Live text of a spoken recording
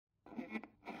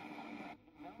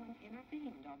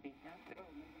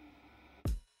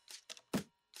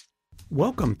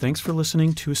Welcome. Thanks for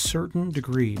listening to A Certain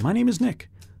Degree. My name is Nick.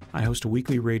 I host a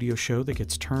weekly radio show that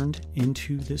gets turned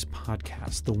into this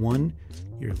podcast, the one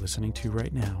you're listening to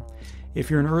right now. If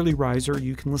you're an early riser,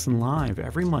 you can listen live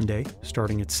every Monday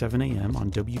starting at 7 a.m. on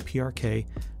WPRK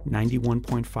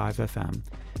 91.5 FM.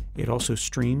 It also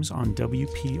streams on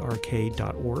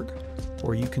WPRK.org,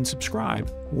 or you can subscribe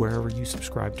wherever you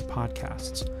subscribe to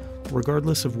podcasts.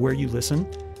 Regardless of where you listen,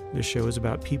 this show is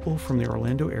about people from the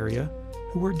Orlando area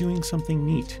who are doing something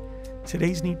neat.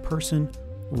 Today's neat person,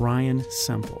 Ryan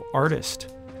Semple,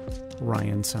 artist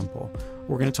Ryan Semple.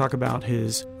 We're going to talk about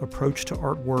his approach to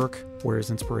artwork, where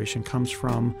his inspiration comes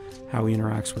from, how he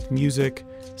interacts with music,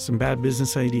 some bad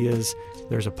business ideas.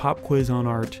 There's a pop quiz on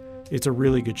art. It's a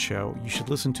really good show. You should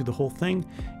listen to the whole thing.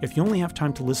 If you only have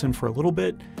time to listen for a little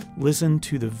bit, listen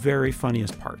to the very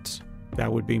funniest parts.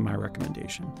 That would be my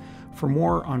recommendation. For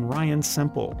more on Ryan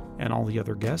Semple and all the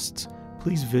other guests,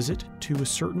 please visit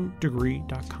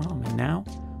toacertaindegree.com. And now,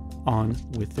 on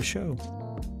with the show.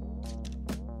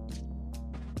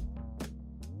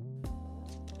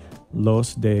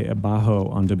 Los de Abajo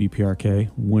on WPRK,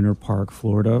 Winter Park,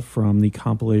 Florida, from the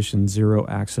compilation Zero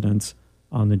Accidents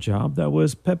on the Job. That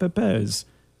was Pepe Pez.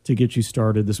 To get you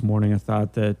started this morning, I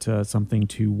thought that something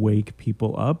to wake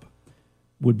people up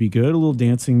would be good. A little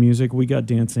dancing music. We got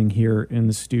dancing here in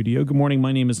the studio. Good morning.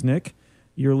 My name is Nick.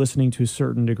 You're listening to A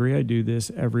Certain Degree. I do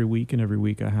this every week, and every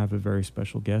week I have a very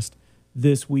special guest.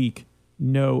 This week,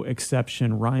 no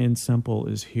exception. Ryan Semple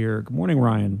is here. Good morning,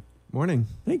 Ryan. Morning.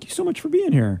 Thank you so much for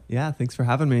being here. Yeah, thanks for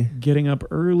having me. Getting up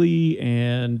early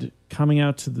and coming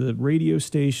out to the radio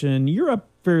station. You're up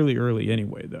fairly early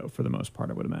anyway, though, for the most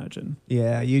part, I would imagine.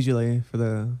 Yeah, usually for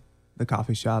the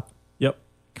coffee shop. Yep,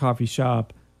 coffee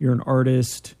shop. You're an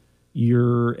artist.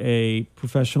 You're a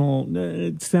professional,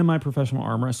 semi-professional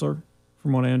arm wrestler,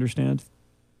 from what I understand.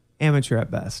 Amateur at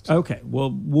best. Okay,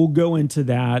 well, we'll go into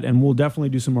that, and we'll definitely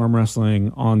do some arm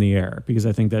wrestling on the air, because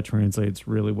I think that translates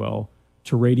really well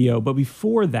to radio. But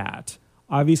before that,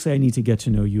 obviously I need to get to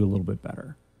know you a little bit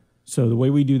better. So the way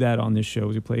we do that on this show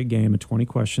is we play a game, a 20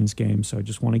 questions game. So I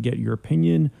just want to get your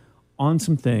opinion on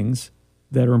some things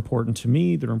that are important to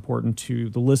me, that are important to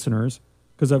the listeners,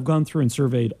 because I've gone through and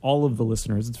surveyed all of the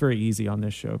listeners. It's very easy on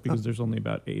this show because there's only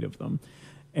about 8 of them,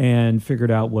 and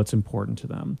figured out what's important to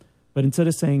them. But instead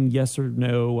of saying yes or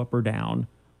no, up or down,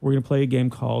 we're going to play a game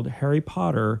called Harry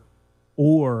Potter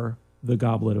or the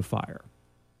Goblet of Fire.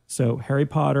 So Harry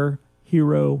Potter,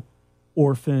 hero,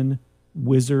 orphan,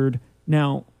 wizard.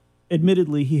 Now,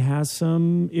 admittedly, he has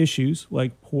some issues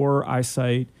like poor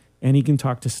eyesight, and he can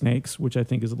talk to snakes, which I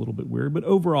think is a little bit weird. But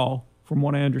overall, from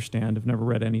what I understand, I've never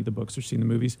read any of the books or seen the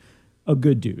movies, a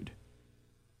good dude.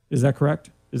 Is that correct?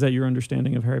 Is that your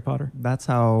understanding of Harry Potter? That's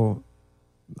how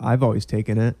I've always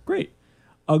taken it. Great.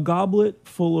 A goblet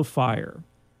full of fire.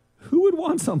 Who would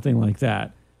want something like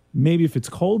that? Maybe if it's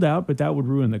cold out, but that would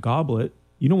ruin the goblet.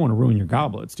 You don't want to ruin your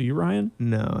goblets, do you, Ryan?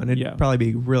 No, and it'd probably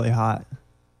be really hot.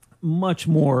 Much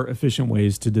more efficient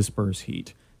ways to disperse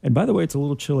heat. And by the way, it's a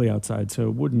little chilly outside, so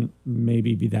it wouldn't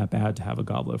maybe be that bad to have a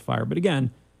goblet of fire. But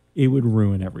again, it would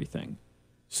ruin everything.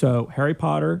 So Harry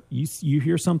Potter, you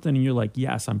hear something and you're like,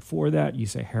 yes, I'm for that. You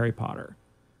say Harry Potter.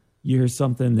 You hear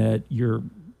something that you're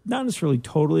not necessarily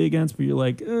totally against, but you're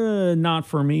like, not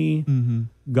for me. Mm-hmm.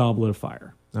 Goblet of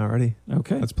Fire. Alrighty.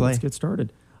 Okay. Let's play. Let's get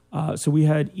started. So we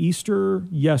had Easter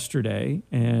yesterday,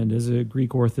 and as a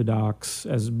Greek Orthodox,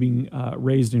 as being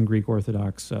raised in Greek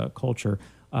Orthodox culture,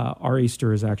 our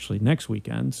Easter is actually next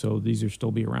weekend, so these will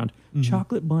still be around. Mm-hmm.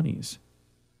 Chocolate bunnies.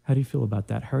 How do you feel about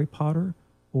that? Harry Potter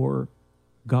or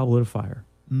Goblet of Fire?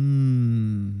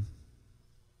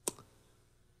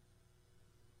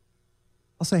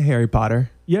 I'll say Harry Potter.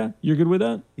 Yeah, you're good with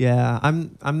that? Yeah,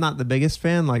 I'm not the biggest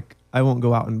fan. Like, I won't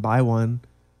go out and buy one,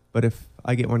 but if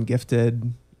I get one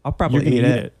gifted, I'll probably eat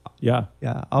it. Yeah.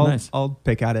 Yeah, I'll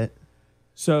pick at it.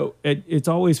 So it's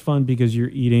always fun because you're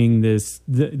eating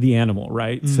the animal,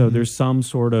 right? Mm-hmm. So there's some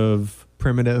sort of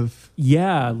primitive.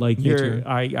 Yeah, like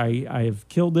I have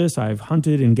killed this, I've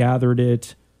hunted and gathered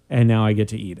it, and now I get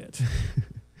to eat it.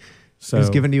 So it's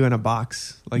given to you in a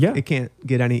box. Like, it can't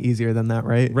get any easier than that,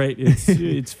 right? Right.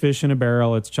 It's fish in a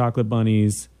barrel. It's chocolate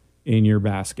bunnies in your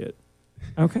basket.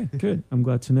 Okay, good. I'm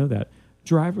glad to know that.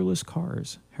 Driverless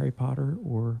cars, Harry Potter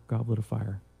or Goblet of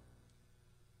Fire?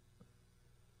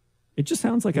 It just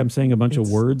sounds like I'm saying a bunch of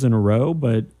words in a row,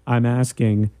 but I'm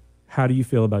asking, how do you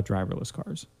feel about driverless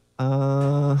cars?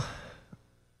 I'll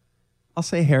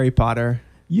say Harry Potter.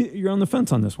 You're on the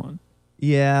fence on this one.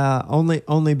 Yeah,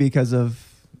 only because of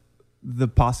the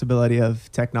possibility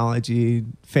of technology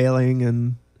failing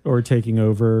and or taking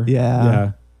over.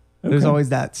 Yeah. There's always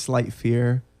that slight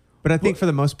fear, but I think for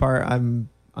the most part,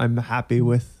 I'm happy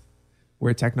with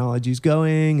where technology's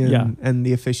going and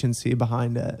the efficiency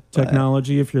behind it.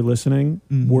 Technology, if you're listening,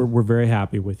 we're very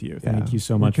happy with you. Thank you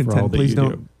so much for all that you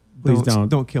do. Please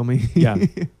don't kill me. Yeah.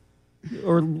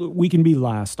 Or we can be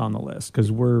last on the list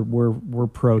because we're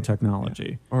pro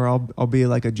technology. Yeah. Or I'll be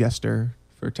like a jester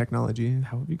for technology.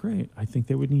 That would be great. I think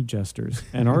they would need jesters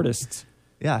and artists.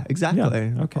 Yeah, exactly.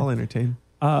 Yeah, okay. I'll entertain.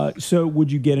 So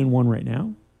would you get in one right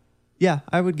now? Yeah,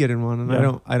 I would get in one,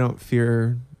 and I don't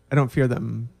fear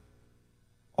them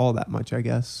all that much, I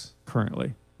guess.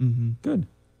 Currently. Mm-hmm.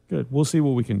 Good. We'll see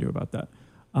what we can do about that.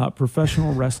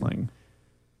 Professional wrestling.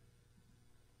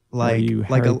 Like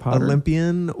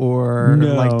Olympian or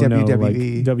like WWE? No, like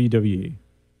WWE.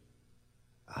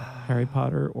 Harry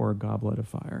Potter or Goblet of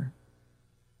Fire?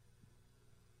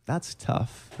 That's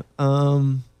tough.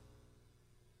 I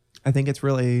think it's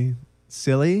really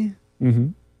silly,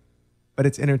 but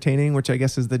it's entertaining, which I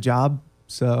guess is the job.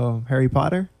 So Harry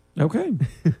Potter. Okay.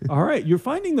 All right. You're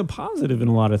finding the positive in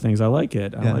a lot of things. I like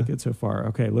it. I like it so far.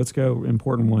 Okay, let's go.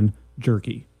 Important one,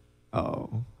 jerky.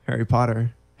 Oh, Harry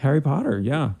Potter. Harry Potter,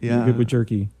 yeah. You're good with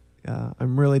jerky. Yeah.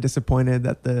 I'm really disappointed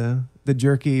that the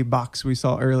jerky box we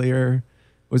saw earlier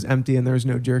was empty and there was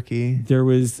no jerky. There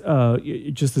was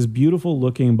just this beautiful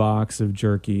looking box of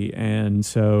jerky. And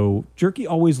so jerky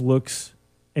always looks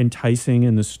enticing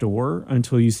in the store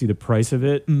until you see the price of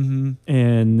it. Mm-hmm.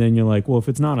 And then you're like, well, if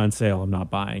it's not on sale, I'm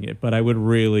not buying it. But I would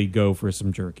really go for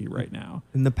some jerky right now.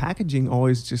 And the packaging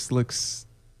always just looks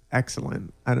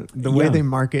excellent. The way they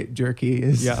market jerky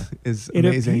is amazing.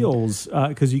 It appeals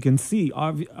because you can see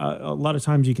a lot of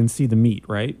times you can see the meat,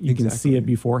 right? You can see it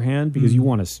beforehand because you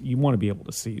want to be able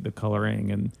to see the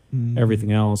coloring and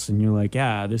everything else. And you're like,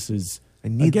 yeah, this is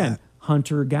again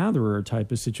hunter-gatherer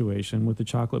type of situation with the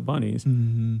chocolate bunnies.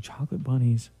 Mm-hmm. Chocolate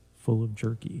bunnies full of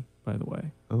jerky, by the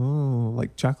way. Oh,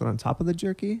 like chocolate on top of the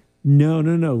jerky? No.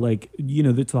 Like,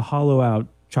 it's a hollow out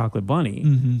chocolate bunny.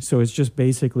 Mm-hmm. So it's just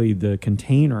basically the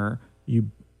container. You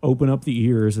open up the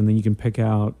ears and then you can pick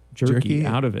out jerky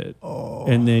out of it. Oh.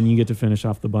 And then you get to finish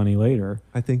off the bunny later.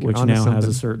 I think which now has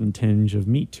a certain tinge of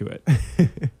meat to it.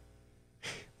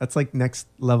 That's like next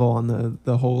level on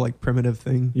the whole like primitive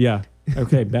thing. Yeah.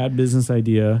 Okay. Bad business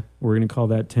idea. We're going to call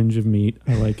that tinge of meat.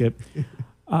 I like it.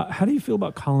 How do you feel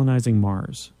about colonizing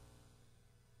Mars?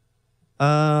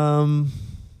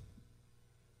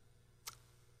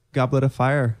 Goblet of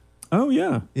Fire. Oh,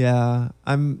 yeah. Yeah.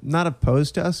 I'm not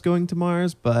opposed to us going to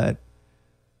Mars, but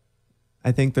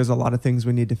I think there's a lot of things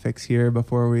we need to fix here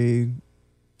before we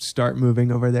start moving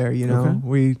over there. Okay.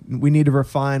 We need to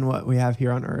refine what we have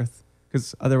here on Earth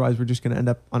because otherwise we're just going to end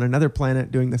up on another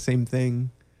planet doing the same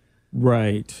thing.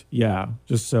 Right. Yeah.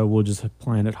 We'll just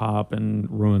planet hop and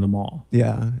ruin them all.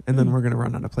 Yeah. And then we're going to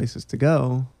run out of places to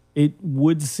go. It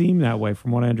would seem that way.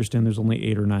 From what I understand, there's only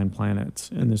 8 or 9 planets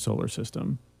in the solar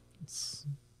system. It's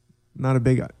not a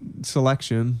big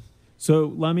selection.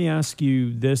 So let me ask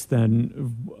you this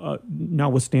then,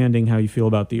 notwithstanding how you feel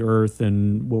about the Earth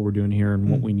and what we're doing here and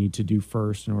what we need to do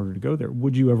first in order to go there,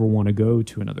 would you ever want to go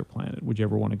to another planet? Would you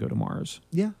ever want to go to Mars?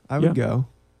 Yeah, I would go.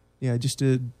 Yeah, just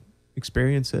to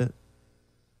experience it.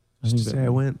 Just to say I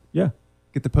went. Yeah.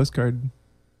 Get the postcard.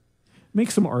 Make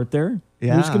some art there.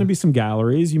 Yeah. There's going to be some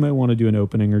galleries. You might want to do an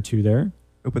opening or two there.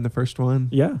 Open the first one.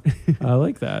 Yeah. I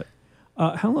like that.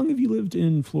 How long have you lived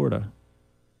in Florida?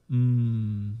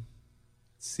 Let's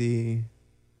see.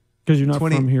 Because you're not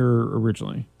from here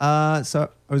originally. So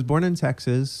I was born in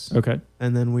Texas. Okay.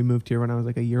 And then we moved here when I was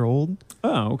like a year old.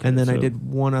 Oh, okay. And then I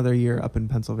did one other year up in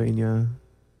Pennsylvania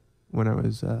when I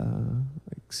was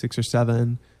like 6 or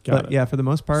 7. Got it. Yeah, for the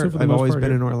most part, I've always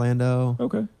been in Orlando.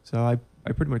 Okay. So I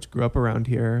pretty much grew up around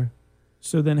here.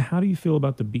 So then how do you feel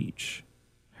about the beach?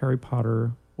 Harry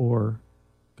Potter or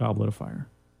Goblet of Fire?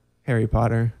 Harry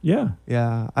Potter. Yeah.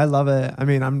 Yeah. I love it. I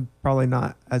mean, I'm probably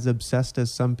not as obsessed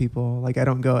as some people. Like, I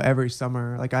don't go every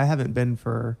summer. Like, I haven't been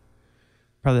for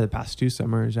probably the past 2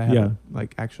 summers. I haven't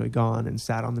like actually gone and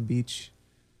sat on the beach.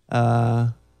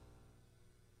 Yeah,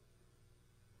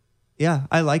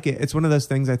 I like it. It's one of those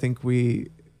things I think we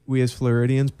as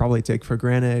Floridians probably take for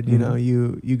granted. You know,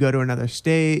 you go to another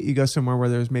state, you go somewhere where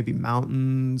there's maybe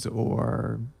mountains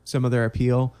or some other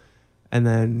appeal, and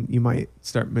then you might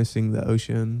start missing the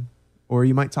ocean. Or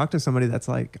you might talk to somebody that's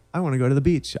like, I want to go to the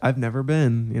beach. I've never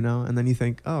been, and then you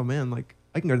think, oh man, like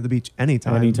I can go to the beach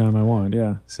anytime. Anytime I want,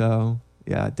 yeah. So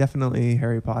yeah, definitely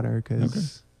Harry Potter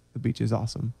because the beach is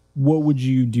awesome. What would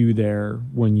you do there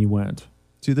when you went?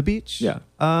 To the beach? Yeah.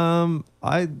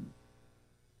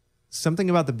 Something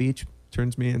about the beach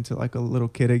turns me into like a little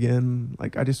kid again.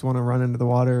 Like I just want to run into the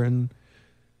water and,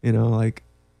 like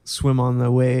swim on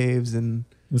the waves and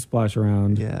splash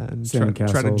around. yeah, and Sand try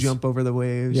to castles. jump over the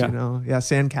waves. Yeah. You know, yeah,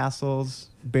 sand castles,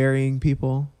 burying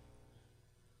people.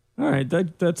 All right,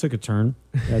 that took a turn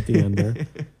at the end there.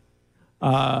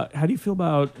 How do you feel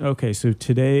about, okay, so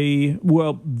today,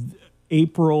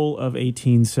 April of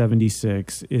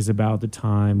 1876 is about the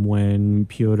time when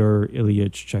Pyotr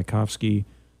Ilyich Tchaikovsky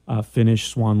finished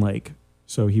Swan Lake.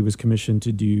 So he was commissioned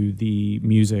to do the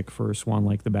music for Swan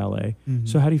Lake, the ballet. Mm-hmm.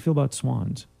 So how do you feel about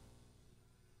swans?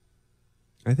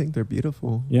 I think they're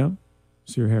beautiful. Yeah?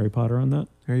 So you're Harry Potter on that?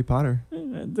 Harry Potter.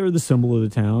 They're the symbol of the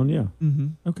town, yeah. Mm-hmm.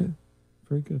 Okay,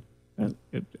 very good.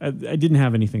 I didn't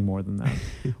have anything more than that.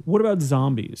 What about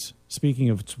zombies? Speaking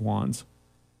of swans.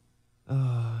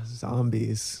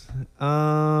 Zombies.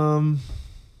 Probably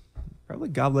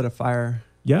Goblet of Fire.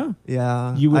 Yeah?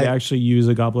 Yeah. You would actually use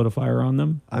a goblet of fire on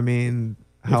them? I mean,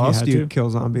 If how you else had do you to? kill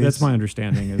zombies? That's my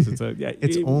understanding. Is it's a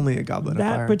It's only a Goblet of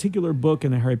that Fire. particular book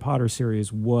in the Harry Potter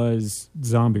series was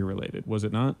zombie related, was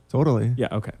it not? Totally. Yeah,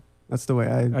 okay. That's the way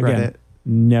I read Again, it.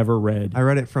 never read I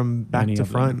read it from back any to of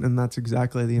front, them. and that's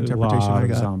exactly the a interpretation lot I of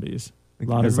got. zombies. Like,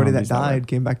 A lot of everybody that zombies that way. died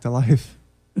came back to life.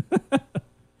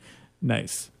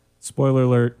 Nice. Spoiler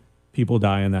alert, people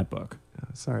die in that book.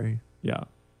 Sorry. Yeah.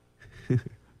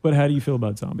 But how do you feel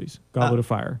about zombies? Goblet of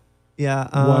Fire. Yeah.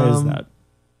 Why is that?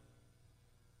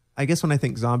 I guess when I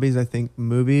think zombies, I think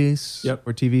movies Yep.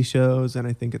 or TV shows, and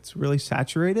I think it's really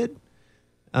saturated.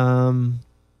 I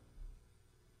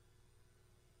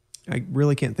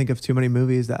really can't think of too many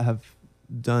movies that have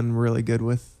done really good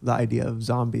with the idea of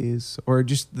zombies, or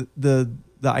just the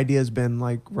idea has been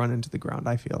like run into the ground.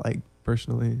 I feel like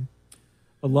personally.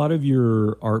 A lot of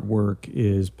your artwork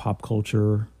is pop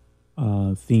culture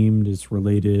themed, it's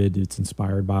related, it's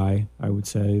inspired by, I would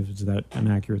say. Is that an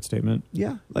accurate statement?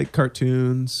 Yeah, like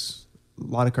cartoons. A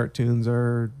lot of cartoons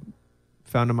are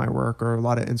found in my work, or a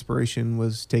lot of inspiration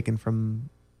was taken from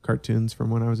cartoons from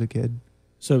when I was a kid.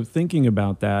 So thinking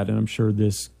about that, and I'm sure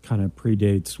this kind of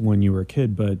predates when you were a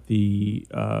kid, but the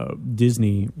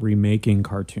Disney remaking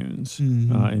cartoons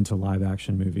into live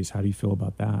action movies, how do you feel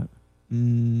about that?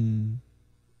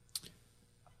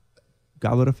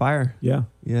 Goblet of Fire. Yeah.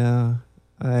 Yeah.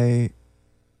 I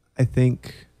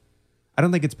think, I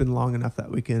don't think it's been long enough that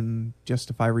we can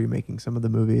justify remaking some of the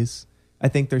movies. I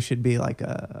think there should be like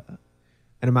an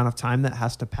amount of time that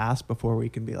has to pass before we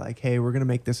can be like, hey, we're going to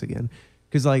make this again.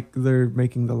 Because like they're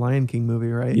making the Lion King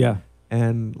movie, right? Yeah.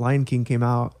 And Lion King came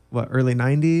out, early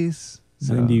 90s?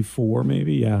 So, 94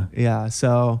 maybe? Yeah. yeah.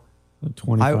 So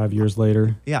 25 years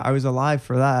later. yeah, I was alive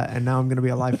for that, and now I'm going to be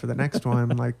alive for the next one.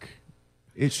 Like,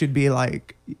 it should be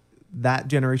like that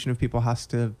generation of people has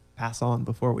to pass on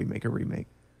before we make a remake.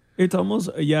 It's almost,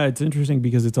 it's interesting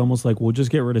because it's almost like we'll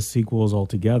just get rid of sequels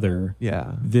altogether.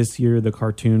 Yeah. This year, the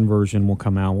cartoon version will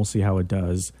come out. We'll see how it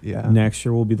does. Yeah. Next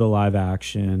year will be the live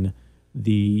action.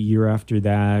 The year after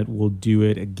that, we'll do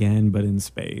it again, but in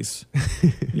space.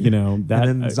 You know, that.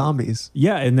 And then zombies.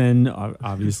 Yeah. And then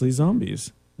obviously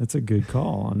zombies. That's a good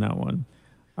call on that one.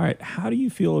 All right. How do you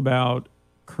feel about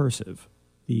cursive,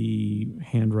 the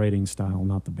handwriting style,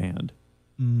 not the band?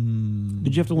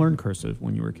 Did you have to learn cursive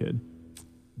when you were a kid?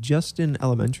 Just in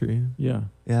elementary. Yeah.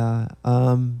 Yeah.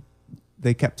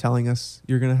 They kept telling us,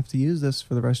 you're going to have to use this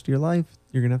for the rest of your life.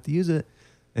 You're going to have to use it.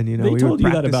 And, you know, They we told would you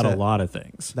that practice about it. a lot of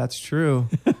things. That's true.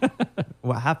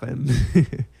 What happened?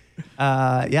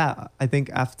 Yeah, I think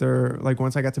after, like,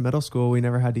 once I got to middle school, we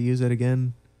never had to use it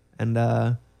again. And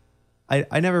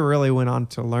I never really went on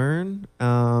to learn.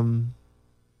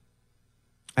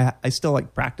 I still,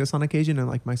 like, practice on occasion in,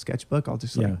 like, my sketchbook. I'll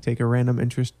just, like, take a random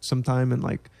interest sometime and,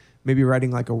 like, maybe writing,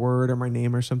 like, a word or my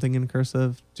name or something in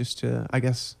cursive just to, I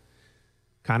guess,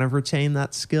 kind of retain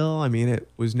that skill. I mean, it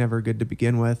was never good to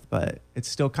begin with, but it's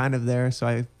still kind of there. So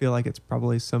I feel like it's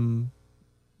probably some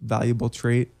valuable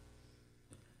trait.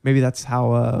 Maybe that's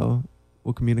how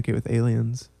we'll communicate with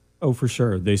aliens. Oh, for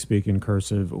sure. They speak in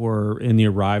cursive, or in The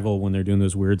Arrival when they're doing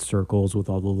those weird circles with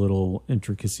all the little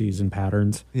intricacies and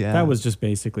patterns. Yeah. That was just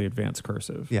basically advanced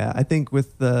cursive. Yeah. I think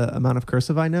with the amount of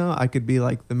cursive I know, I could be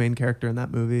like the main character in that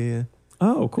movie.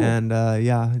 Oh, cool. And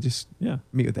just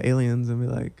meet with the aliens and be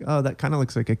like, oh, that kind of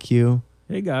looks like a cue.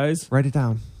 Hey, guys. Write it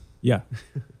down. Yeah.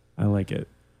 I like it.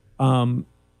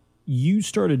 You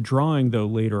started drawing, though,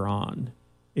 later on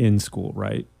in school,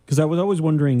 right? Because I was always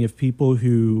wondering if people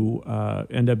who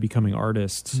end up becoming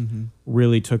artists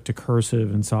really took to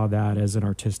cursive and saw that as an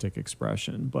artistic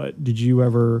expression. But did you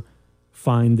ever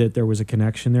find that there was a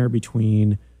connection there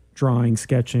between drawing,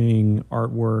 sketching,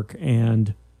 artwork,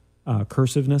 and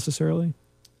cursive necessarily?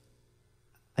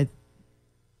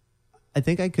 I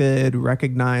think I could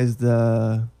recognize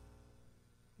the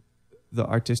the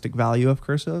artistic value of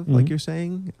cursive, like you're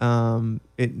saying.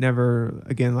 It never,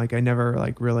 again, like I never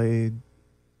like really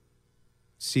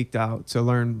seeked out to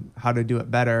learn how to do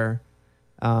it better.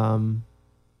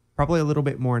 Probably a little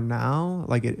bit more now.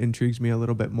 Like it intrigues me a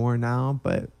little bit more now,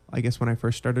 but I guess when I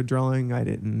first started drawing, I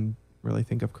didn't really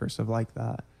think of cursive like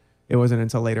that. It wasn't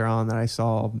until later on that I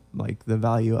saw like the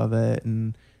value of it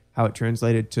and how it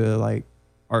translated to like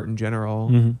art in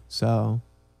general. So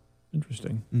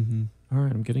interesting. All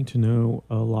right, I'm getting to know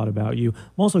a lot about you.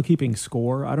 I'm also keeping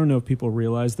score. I don't know if people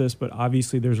realize this, but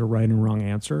obviously there's a right and wrong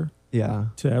answer to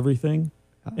everything.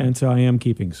 And so I am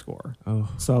keeping score.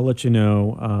 So I'll let you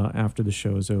know after the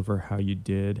show is over how you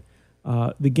did.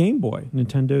 The Game Boy,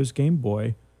 Nintendo's Game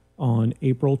Boy, on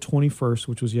April 21st,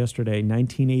 which was yesterday,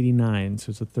 1989.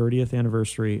 So it's the 30th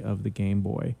anniversary of the Game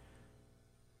Boy.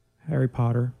 Harry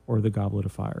Potter or the Goblet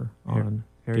of Fire on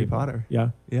Harry Potter. Yeah?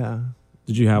 Yeah.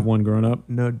 Did you have one growing up?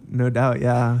 No doubt,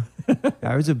 yeah.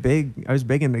 I was big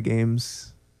into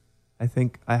games. I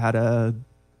think I had I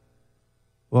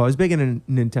was big in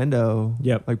Nintendo,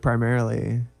 like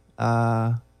primarily.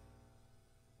 Yeah,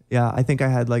 I think I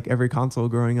had like every console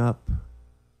growing up.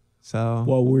 So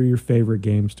what were your favorite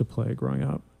games to play growing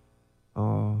up?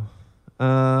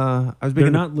 I was big.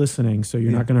 They're not listening, so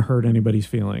you're not going to hurt anybody's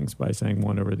feelings by saying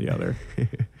one over the other.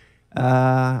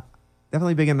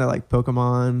 Definitely big into like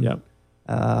Pokemon. Yep.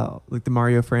 Like the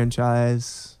Mario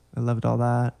franchise. I loved all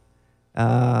that.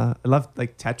 I loved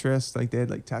like Tetris. Like they had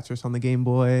like Tetris on the Game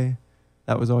Boy.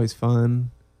 That was always fun.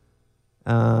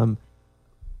 I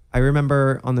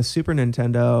remember on the Super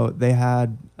Nintendo they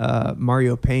had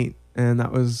Mario Paint, and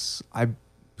that was I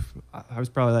was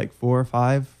probably like 4 or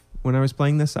 5 when I was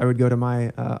playing this. I would go to my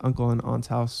uncle and aunt's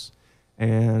house,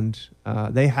 and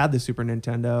they had the Super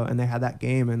Nintendo and they had that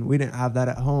game, and we didn't have that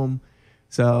at home.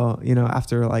 So,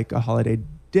 after like a holiday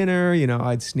dinner,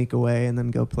 I'd sneak away and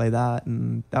then go play that.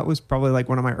 And that was probably like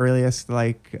one of my earliest,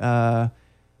 like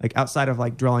outside of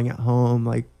like drawing at home,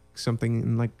 like something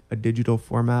in like a digital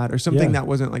format or something that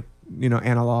wasn't like,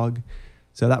 analog.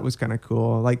 So that was kind of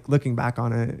cool. Like looking back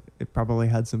on it, it probably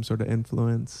had some sort of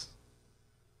influence.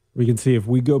 We can see if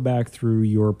we go back through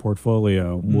your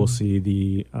portfolio, we'll see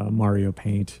the Mario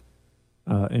Paint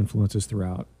influences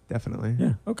throughout. Definitely.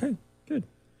 Yeah. Okay, good.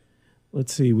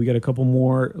 Let's see. We got a couple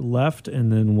more left,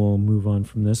 and then we'll move on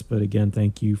from this. But again,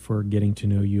 thank you for getting to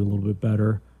know you a little bit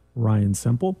better, Ryan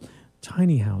Semple.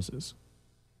 Tiny houses.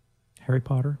 Harry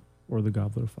Potter or the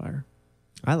Goblet of Fire?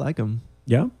 I like them.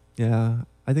 Yeah? Yeah.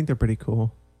 I think they're pretty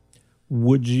cool.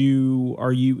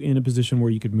 Are you in a position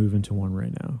where you could move into one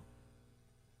right now?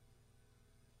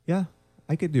 Yeah.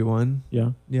 I could do one. Yeah?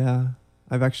 Yeah.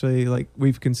 I've actually,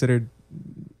 we've considered,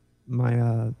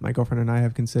 my girlfriend and I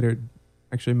have considered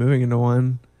actually moving into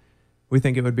one. We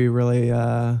think it would be really,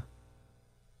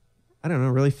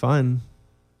 really fun.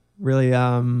 Really,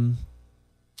 how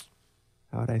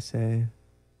would I say?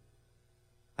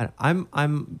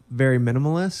 I'm very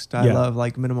minimalist. I love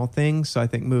like minimal things. So I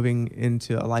think moving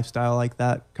into a lifestyle like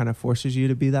that kind of forces you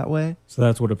to be that way. So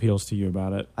that's what appeals to you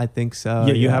about it. I think so.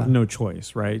 Yeah, you have no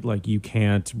choice, right? Like you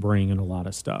can't bring in a lot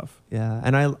of stuff. Yeah.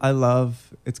 And I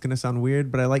love, it's going to sound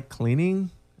weird, but I like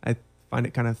cleaning. I find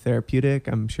it kind of therapeutic.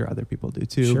 I'm sure other people do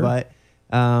too. Sure. But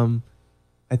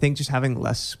I think just having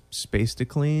less space to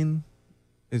clean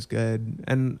is good.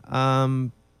 And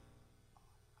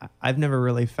I've never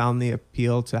really found the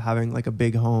appeal to having like a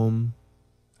big home.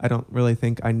 I don't really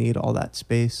think I need all that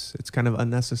space. It's kind of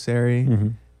unnecessary.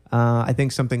 I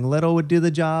think something little would do the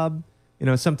job.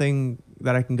 Something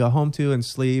that I can go home to and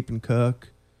sleep and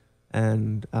cook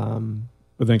and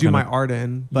do my art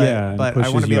in. But I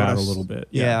want to be able to a little bit.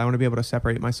 Yeah, I want to be able to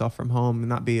separate myself from home and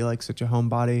not be like such a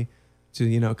homebody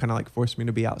to kind of like force me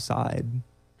to be outside.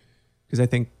 Because I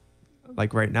think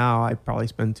like right now I probably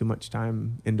spend too much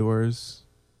time indoors.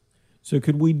 So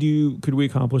could we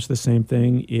accomplish the same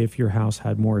thing if your house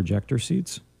had more ejector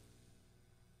seats?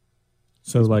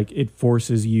 So like it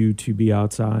forces you to be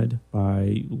outside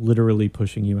by literally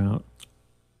pushing you out?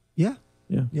 Yeah.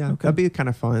 Yeah. Yeah. Okay. That'd be kind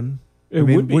of fun. It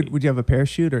would be. Would you have a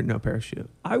parachute or no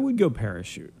parachute? I would go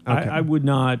parachute. Okay. I would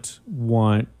not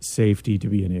want safety to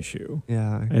be an issue.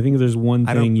 Yeah. I think if there's one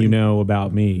thing you know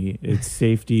about me, it's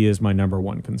safety is my number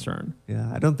one concern.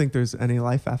 Yeah. I don't think there's any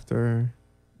life after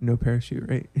no parachute,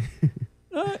 right?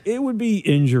 It would be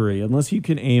injury unless you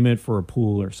can aim it for a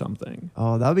pool or something.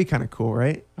 Oh, that would be kind of cool,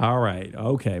 right? All right.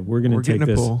 Okay. We're going to take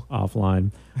this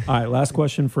offline. All right. Last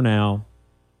question for now.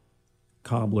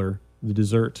 Cobbler, the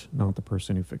dessert, not the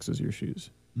person who fixes your shoes.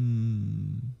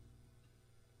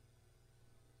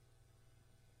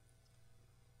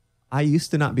 I used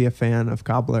to not be a fan of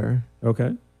cobbler.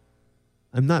 Okay.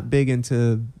 I'm not big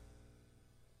into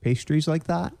pastries like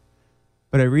that.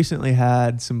 But I recently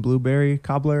had some blueberry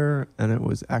cobbler, and it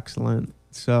was excellent.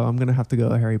 So I'm going to have to go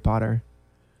Harry Potter.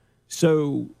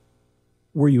 So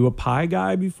were you a pie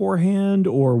guy beforehand,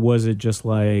 or was it just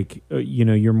like,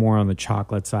 you're more on the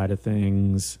chocolate side of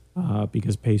things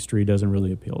because pastry doesn't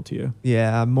really appeal to you?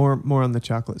 Yeah, more on the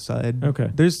chocolate side.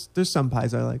 Okay. There's some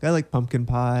pies I like. I like pumpkin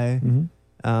pie.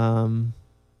 Mm-hmm.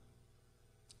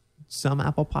 Some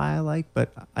apple pie I like,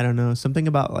 but I don't know. Something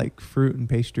about like fruit and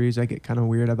pastries I get kind of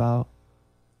weird about.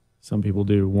 Some people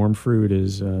do. Warm fruit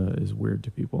is weird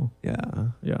to people.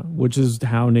 Yeah. Which is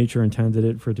how nature intended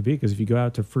it for it to be. Because if you go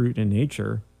out to fruit in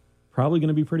nature, probably going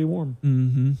to be pretty warm.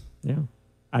 Mm-hmm. Yeah.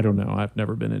 I don't know. I've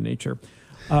never been in nature.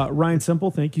 Ryan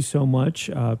Semple, thank you so much.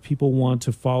 People want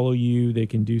to follow you. They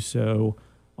can do so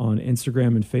on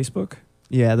Instagram and Facebook.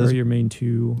 Yeah, those are your main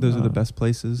two. Those are the best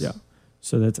places. Yeah.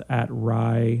 So that's at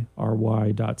ry.semp.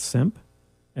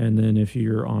 And then if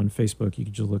you're on Facebook, you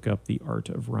can just look up The Art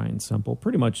of Ryan Semple.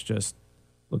 Pretty much just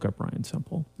look up Ryan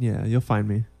Semple. Yeah, you'll find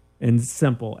me. And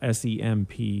Semple,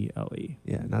 Semple.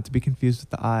 Yeah, not to be confused with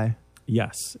the I.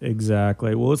 Yes,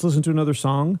 exactly. Well, let's listen to another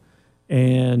song.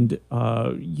 And,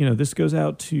 this goes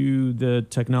out to the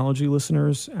technology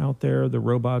listeners out there, the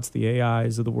robots, the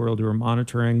AIs of the world who are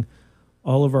monitoring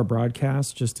all of our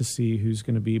broadcasts just to see who's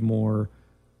going to be more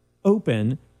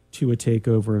open to a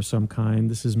takeover of some kind.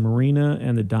 This is Marina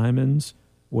and the Diamonds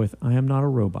with I Am Not a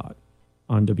Robot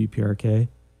on WPRK,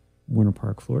 Winter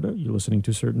Park, Florida. You're listening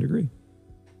to A Certain Degree.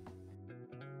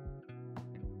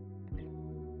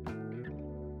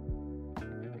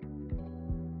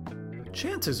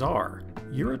 Chances are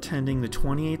you're attending the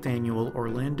 28th Annual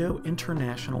Orlando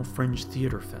International Fringe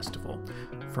Theater Festival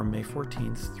from May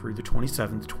 14th through the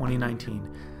 27th,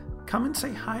 2019. Come and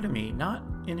say hi to me, not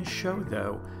in a show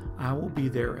though. I will be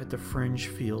there at the Fringe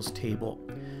Feels table.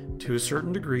 To a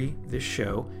certain degree, this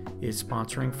show is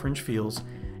sponsoring Fringe Feels.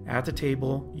 At the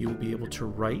table, you will be able to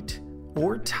write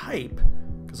or type,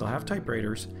 because I'll have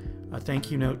typewriters, a thank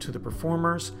you note to the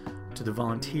performers, to the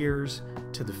volunteers,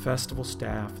 to the festival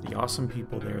staff, the awesome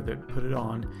people there that put it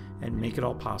on and make it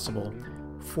all possible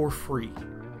for free.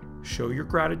 Show your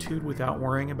gratitude without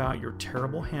worrying about your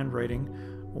terrible handwriting,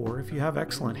 or if you have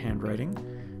excellent handwriting,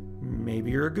 maybe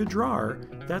you're a good drawer,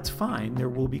 that's fine. There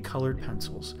will be colored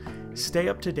pencils. Stay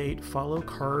up to date. Follow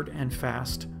Card and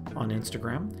Fast on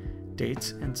Instagram.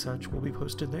 Dates and such will be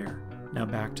posted there. Now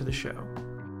back to the show.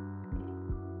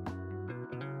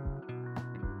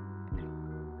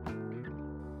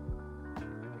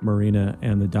 Marina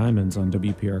and the Diamonds on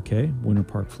WPRK, Winter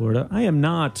Park, Florida. I am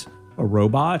not a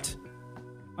robot.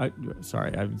 I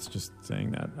was just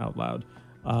saying that out loud.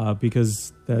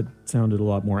 Because that sounded a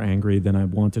lot more angry than I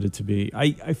wanted it to be.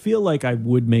 I feel like I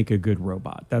would make a good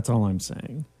robot. That's all I'm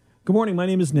saying. Good morning. My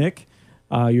name is Nick.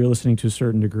 You're listening to A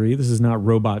Certain Degree. This is not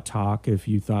Robot Talk. If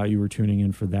you thought you were tuning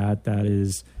in for that, that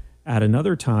is at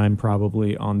another time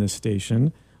probably on this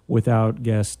station without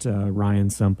guest Ryan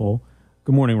Semple.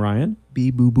 Good morning, Ryan.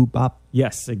 Bee boo boo bop.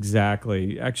 Yes,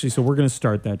 exactly. Actually, so we're going to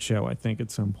start that show, I think,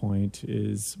 at some point,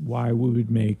 is why we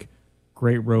would make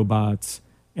great robots.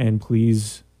 And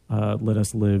please let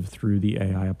us live through the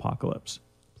AI apocalypse.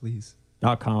 Please.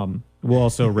 .com. We'll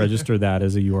also register that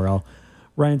as a URL.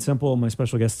 Ryan Semple, my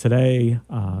special guest today.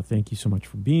 Thank you so much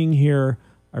for being here.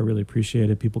 I really appreciate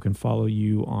it. People can follow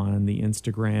you on the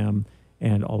Instagram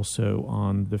and also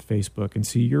on the Facebook and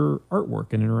see your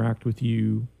artwork and interact with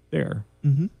you there.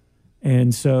 Mm-hmm.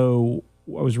 And so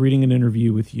I was reading an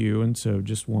interview with you, and so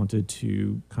just wanted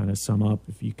to kind of sum up,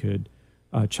 if you could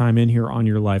chime in here on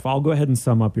your life. I'll go ahead and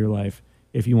sum up your life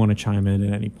if you want to chime in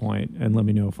at any point and let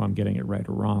me know if I'm getting it right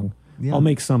or wrong. Yeah. I'll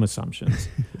make some assumptions.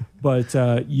 But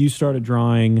you started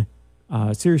drawing,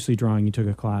 seriously drawing. You took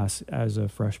a class as a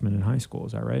freshman in high school.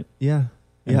 Is that right? Yeah.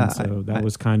 And yeah. So that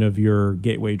was kind of your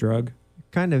gateway drug?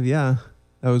 Kind of, yeah.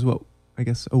 That was what, I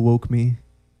guess, awoke me.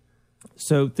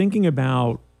 So thinking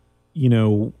about,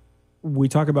 we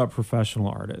talk about professional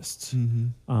artists, mm-hmm.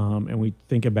 And we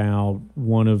think about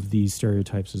one of these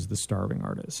stereotypes as the starving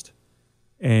artist.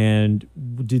 And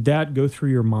did that go through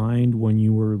your mind when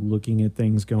you were looking at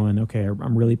things going, okay,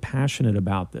 I'm really passionate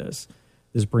about this.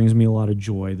 This brings me a lot of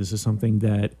joy. This is something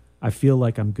that I feel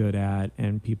like I'm good at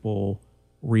and people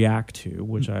react to,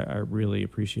 which I really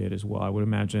appreciate as well. I would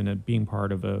imagine that being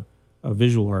part of a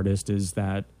visual artist is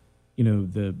that,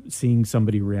 the seeing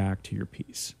somebody react to your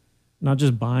piece, not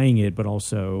just buying it, but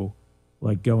also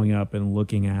like going up and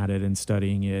looking at it and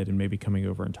studying it and maybe coming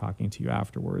over and talking to you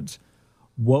afterwards.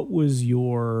 What was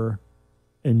your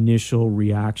initial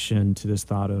reaction to this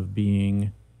thought of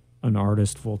being an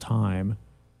artist full time,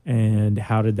 and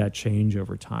how did that change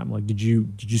over time? Like, did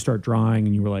you start drawing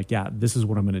and you were like, yeah, this is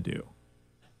what I'm going to do?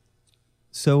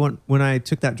 So when I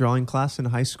took that drawing class in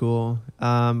high school,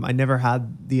 I never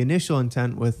had the initial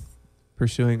intent with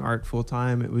pursuing art full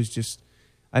time. It was just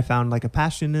I found like a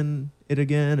passion in it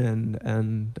again,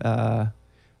 and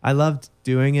I loved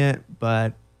doing it.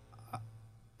 But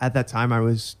at that time, I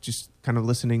was just kind of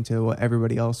listening to what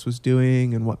everybody else was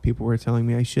doing and what people were telling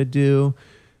me I should do,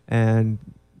 and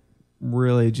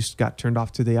really just got turned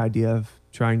off to the idea of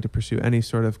trying to pursue any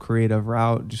sort of creative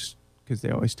route, just because they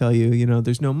always tell you, you know,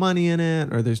 there's no money in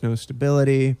it or there's no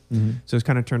stability. Mm-hmm. So I was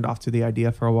kind of turned off to the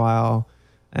idea for a while.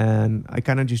 And I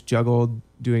kind of just juggled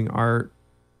doing art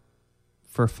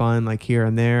for fun, like here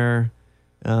and there.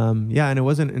 And it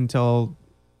wasn't until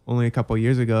only a couple of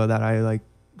years ago that I like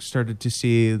started to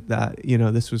see that, you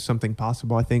know, this was something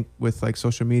possible. I think with like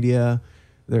social media,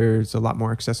 there's a lot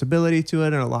more accessibility to it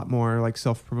and a lot more like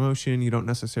self-promotion. You don't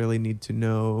necessarily need to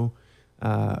know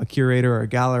a curator or a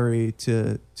gallery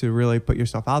to really put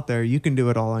yourself out there. You can do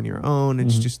it all on your own.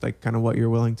 It's Mm-hmm. just like kind of what you're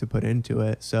willing to put into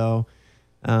it. So,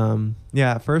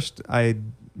 at first I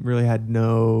really had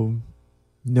no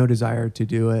desire to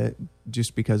do it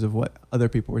just because of what other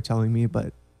people were telling me.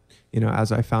 But, you know,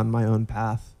 as I found my own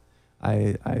path,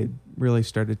 I really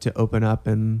started to open up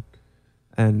and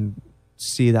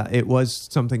see that it was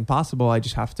something possible. I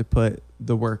just have to put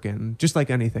the work in, just like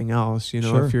anything else. You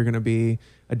know, Sure. If you're going to be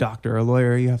a doctor or a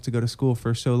lawyer, you have to go to school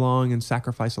for so long and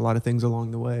sacrifice a lot of things along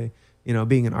the way. You know,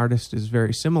 being an artist is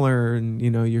very similar, and,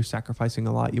 you know, you're sacrificing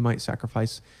a lot. You might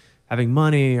sacrifice having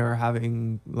money or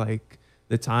having like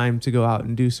the time to go out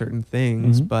and do certain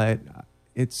things, Mm-hmm. but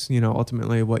it's, you know,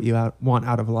 ultimately what you want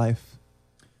out of life.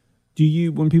 Do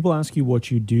you, when people ask you what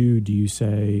you do you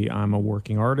say, I'm a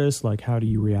working artist? Like, how do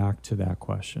you react to that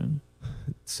question?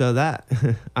 So that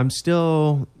I'm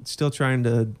still trying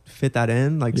to fit that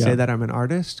in, like Yeah. say that I'm an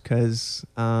artist, because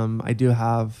I do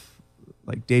have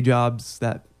like day jobs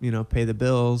that, you know, pay the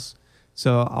bills.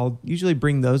 So I'll usually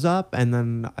bring those up, and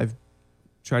then I've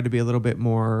tried to be a little bit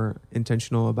more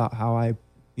intentional about how I,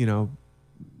 you know,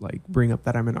 like bring up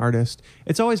that I'm an artist.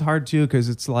 It's always hard too, because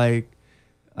it's like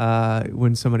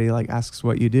when somebody like asks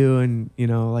what you do, and, you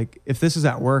know, like if this is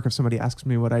at work, if somebody asks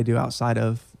me what I do outside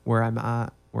of where I'm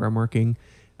at, where I'm working,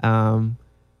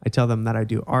 I tell them that I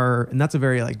do art, and that's a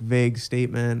very like vague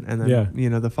statement. And then, Yeah. you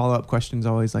know, the follow-up question is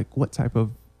always like, what type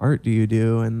of art do you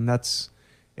do? And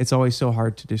it's always so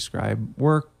hard to describe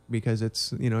work because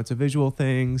it's, you know, it's a visual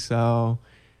thing. So,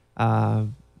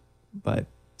 but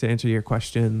to answer your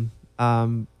question,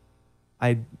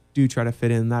 I do try to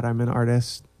fit in that I'm an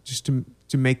artist, just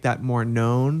to make that more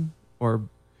known, or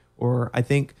I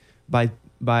think by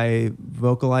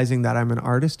vocalizing that I'm an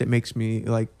artist, it makes me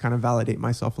like kind of validate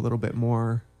myself a little bit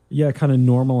more. Yeah, it kind of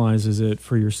normalizes it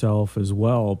for yourself as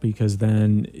well, because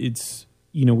then it's,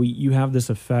 you know, you have this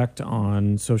effect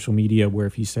on social media where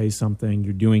if you say something,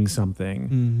 you're doing something,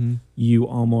 Mm-hmm. you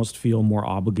almost feel more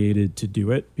obligated to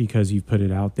do it because you've put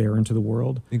it out there into the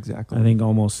world. Exactly. I think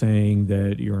almost saying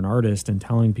that you're an artist and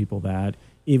telling people that,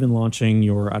 even launching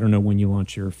I don't know when you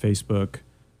launch your Facebook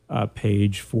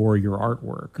page for your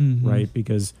artwork, Mm-hmm. right?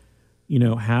 Because, you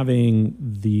know, having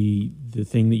the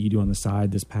thing that you do on the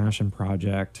side, this passion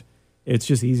project, it's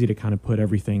just easy to kind of put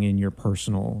everything in your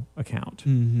personal account.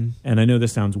 Mm-hmm. And I know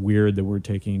this sounds weird that we're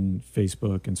taking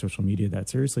Facebook and social media that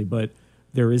seriously, but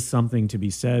there is something to be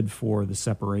said for the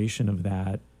separation of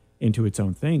that into its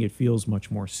own thing. It feels much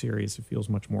more serious. It feels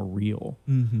much more real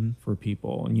Mm-hmm. for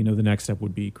people. And, you know, the next step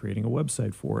would be creating a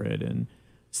website for it and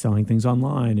selling things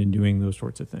online and doing those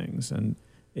sorts of things. And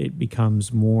it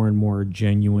becomes more and more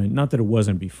genuine. Not that it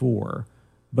wasn't before,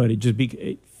 but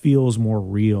it feels more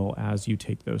real as you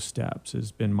take those steps,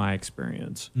 has been my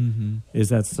experience. Mm-hmm. Is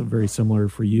that very similar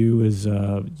for you? Is,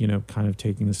 you know, kind of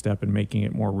taking the step and making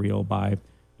it more real by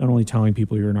not only telling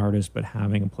people you're an artist, but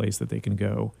having a place that they can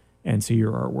go and see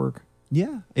your artwork?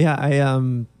 Yeah.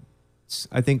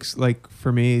 I think like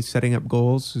for me, setting up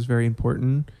goals is very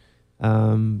important.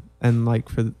 And like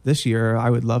for this year,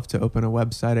 I would love to open a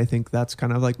website. I think that's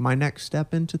kind of like my next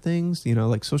step into things. You know,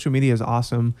 like social media is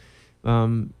awesome.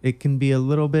 It can be a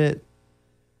little bit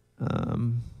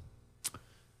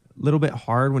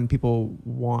hard when people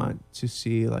want to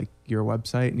see like your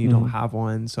website and you Mhm. don't have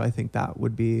one. So I think that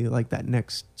would be like that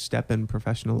next step in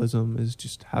professionalism, is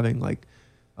just having like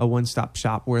a one-stop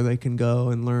shop where they can go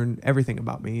and learn everything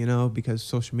about me, you know, because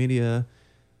social media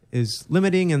is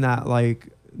limiting in that like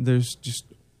there's just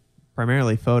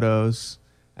primarily photos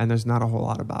and there's not a whole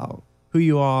lot about who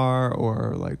you are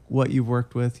or like what you've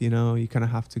worked with. You know, you kind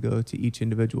of have to go to each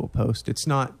individual post. It's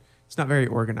not very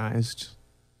organized.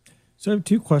 So I have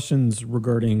two questions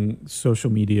regarding social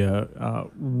media.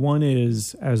 One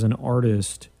is, as an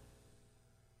artist,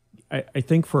 I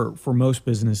think for most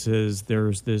businesses,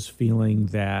 there's this feeling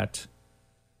that,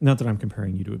 not that I'm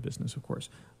comparing you to a business, of course,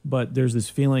 but there's this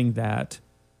feeling that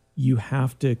you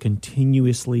have to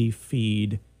continuously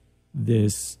feed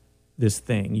this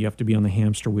thing. You have to be on the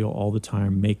hamster wheel all the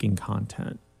time making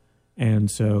content. And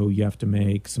so you have to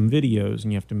make some videos,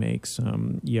 and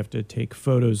you have to take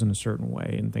photos in a certain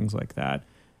way and things like that.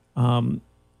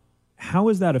 How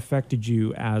has that affected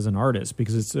you as an artist?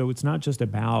 Because it's not just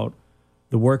about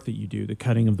the work that you do, the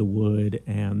cutting of the wood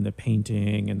and the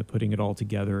painting and the putting it all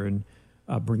together and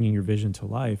bringing your vision to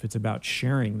life. It's about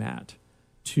sharing that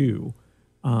too.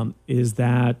 Is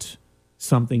that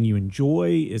something you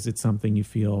enjoy? Is it something you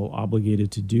feel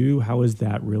obligated to do? How has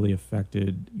that really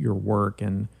affected your work,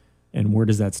 and where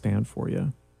does that stand for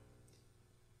you?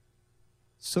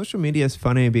 Social media is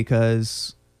funny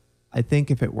because I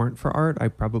think if it weren't for art, I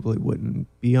probably wouldn't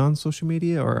be on social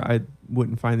media, or I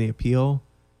wouldn't find the appeal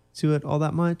to it all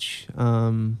that much.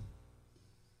 So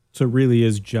it really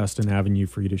is just an avenue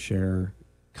for you to share.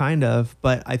 Kind of,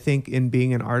 but I think in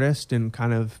being an artist and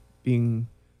kind of being,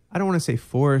 I don't want to say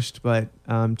forced, but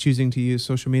choosing to use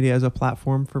social media as a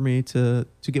platform for me to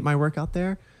get my work out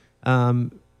there,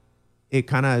 it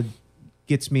kind of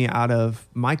gets me out of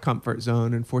my comfort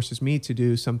zone and forces me to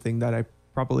do something that I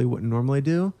probably wouldn't normally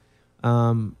do.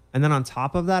 And then on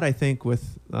top of that, I think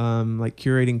with like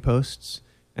curating posts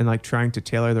and like trying to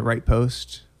tailor the right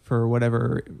post for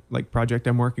whatever like project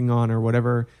I'm working on or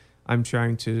whatever I'm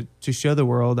trying to show the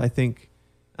world, I think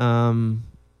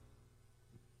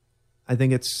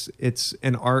it's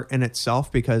an art in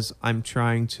itself, because I'm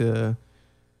trying to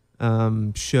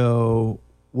show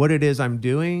what it is I'm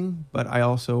doing, but I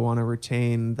also want to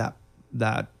retain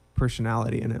that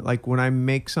personality in it. Like when I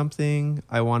make something,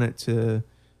 I want it to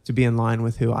be in line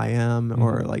with who I am,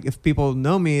 or like if people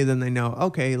know me, then they know,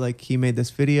 okay, like he made this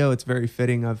video, it's very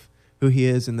fitting of who he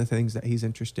is and the things that he's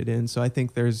interested in. So I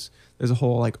think there's a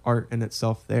whole like art in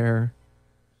itself there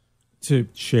to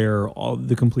share all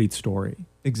the complete story.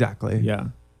 Exactly. Yeah.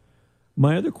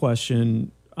 My other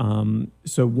question,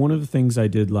 so one of the things I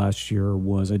did last year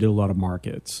was I did a lot of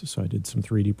markets. So I did some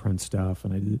 3D print stuff,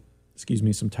 and I did,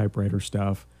 some typewriter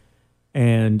stuff.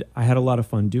 And I had a lot of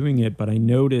fun doing it, but I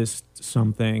noticed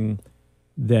something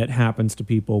that happens to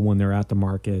people when they're at the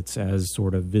markets as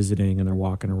sort of visiting, and they're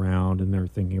walking around and they're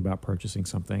thinking about purchasing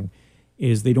something,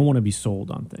 is they don't want to be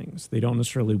sold on things. They don't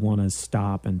necessarily want to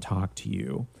stop and talk to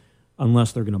you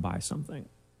unless they're going to buy something.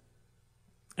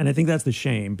 And I think that's the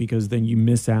shame, because then you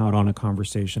miss out on a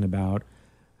conversation about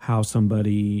how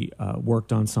somebody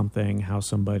worked on something, how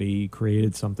somebody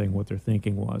created something, what their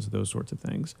thinking was, those sorts of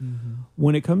things. Mm-hmm.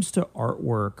 When it comes to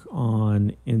artwork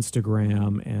on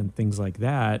Instagram and things like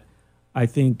that, I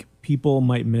think people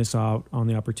might miss out on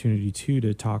the opportunity too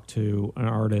to talk to an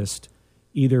artist,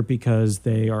 either because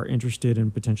they are interested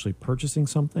in potentially purchasing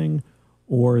something,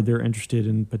 or they're interested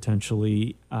in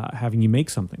potentially having you make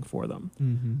something for them.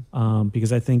 Mm-hmm.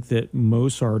 Because I think that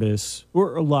most artists,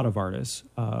 or a lot of artists,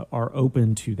 are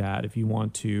open to that. If you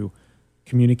want to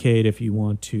communicate, if you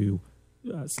want to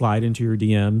slide into your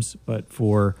DMs, but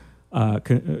for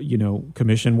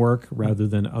commission work rather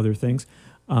than other things,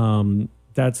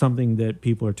 that's something that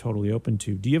people are totally open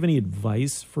to. Do you have any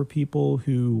advice for people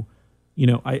who,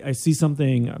 I see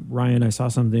something, Ryan, I saw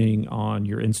something on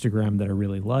your Instagram that I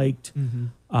really liked. Mm-hmm.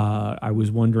 I was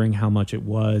wondering how much it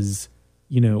was.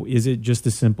 Is it just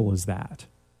as simple as that?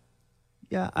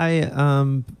 Yeah, I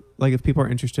like if people are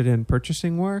interested in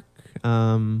purchasing work,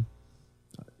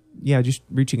 just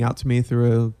reaching out to me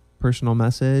through a personal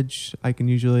message. I can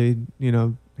usually,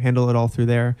 handle it all through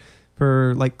there.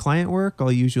 For like client work,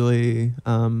 I'll usually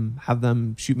have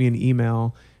them shoot me an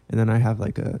email, and then I have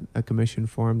like a commission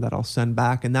form that I'll send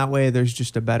back. And that way there's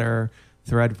just a better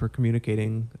thread for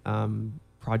communicating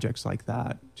projects like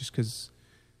that, just because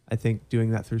I think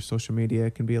doing that through social media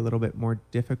can be a little bit more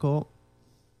difficult.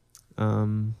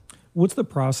 What's the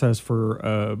process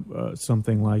for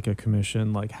something like a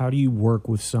commission? Like, how do you work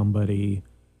with somebody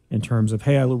in terms of,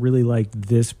 hey, I really like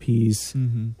this piece,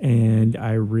 mm-hmm. and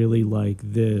I really like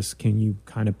this. Can you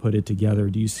kind of put it together?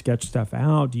 Do you sketch stuff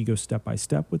out? Do you go step by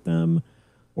step with them?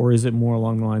 Or is it more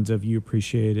along the lines of you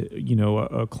appreciate,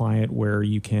 a client where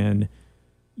you can,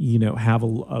 have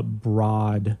a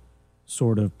broad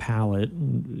sort of palette,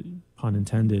 pun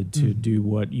intended, to mm-hmm. do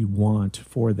what you want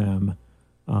for them,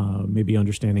 maybe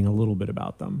understanding a little bit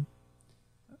about them?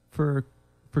 For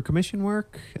commission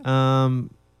work,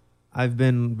 I've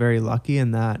been very lucky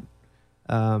in that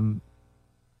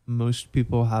most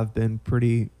people have been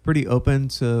pretty open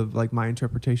to like my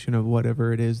interpretation of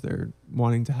whatever it is they're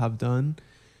wanting to have done.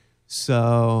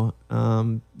 So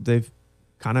they've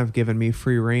kind of given me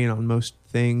free reign on most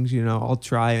things. I'll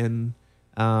try and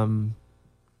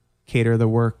cater the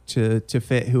work to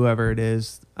fit whoever it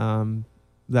is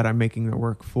that I'm making the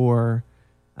work for.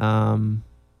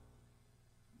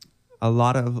 A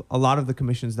lot of the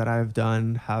commissions that I've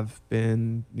done have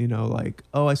been, like,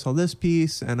 oh, I saw this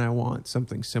piece and I want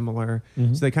something similar.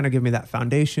 Mm-hmm. So they kind of give me that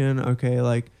foundation. Okay,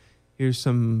 like here's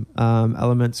some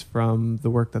elements from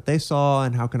the work that they saw,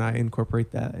 and how can I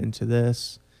incorporate that into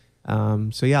this?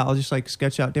 So yeah, I'll just like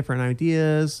sketch out different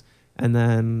ideas, and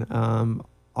then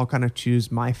I'll kind of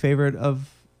choose my favorite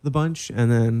of the bunch,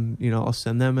 and then I'll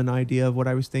send them an idea of what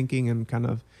I was thinking, and kind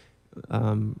of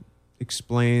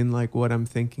explain like what I'm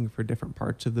thinking for different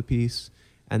parts of the piece,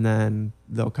 and then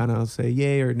they'll kind of say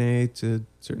yay or nay to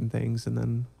certain things, and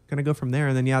then kind of go from there.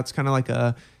 And then it's kind of like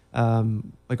a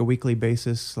weekly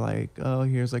basis, like, oh,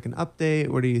 here's like an update,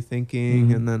 what are you thinking?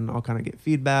 Mm-hmm. And then I'll kind of get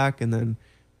feedback and then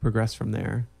progress from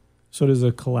there. So it is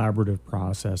a collaborative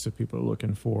process if people are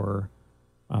looking for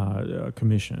a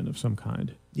commission of some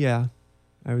kind. Yeah,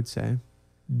 I would say.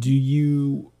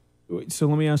 So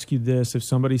let me ask you this. If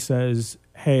somebody says,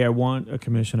 hey, I want a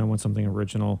commission, I want something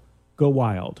original, go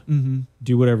wild. Mm-hmm.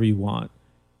 Do whatever you want.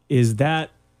 Is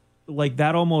that, like,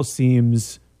 that almost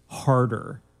seems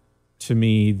harder to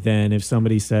me than if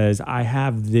somebody says, I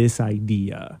have this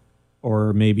idea,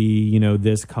 or maybe,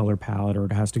 this color palette, or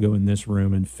it has to go in this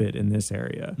room and fit in this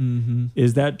area. Mm-hmm.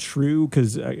 Is that true?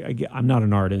 Because I'm not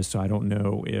an artist, so I don't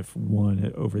know if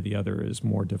one over the other is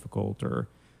more difficult or,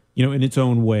 in its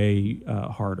own way,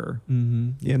 harder.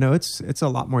 Mm-hmm. It's a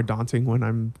lot more daunting when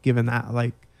I'm given that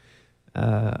like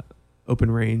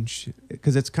open range,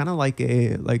 because it's kind of like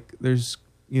there's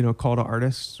call to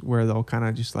artists where they'll kind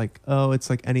of just like, oh, it's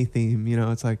like any theme,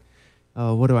 it's like,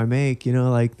 oh, what do I make?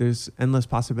 Like there's endless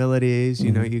possibilities.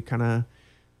 Mm-hmm. You kind of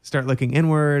start looking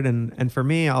inward, and for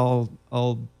me, I'll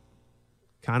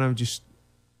kind of just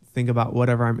think about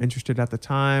whatever I'm interested at the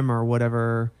time, or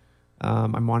whatever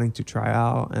I'm wanting to try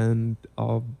out, and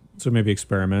I'll maybe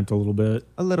experiment a little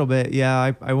bit.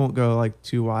 Yeah. I won't go like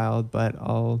too wild, but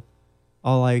I'll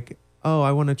like, oh,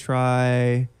 I want to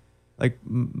try like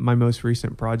my most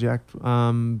recent project.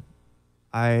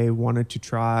 I wanted to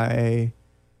try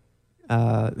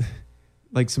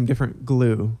like some different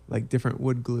glue, like different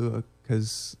wood glue,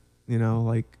 because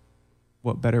like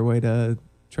what better way to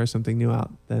try something new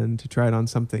out than to try it on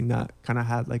something that kind of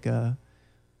had like a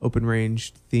open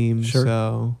range theme. Sure.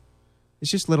 So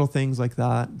it's just little things like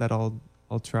that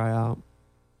I'll try out.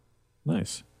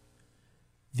 Nice.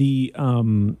 The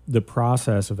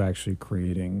process of actually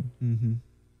creating, Mm-hmm.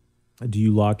 do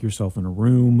you lock yourself in a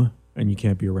room and you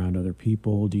can't be around other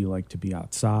people? Do you like to be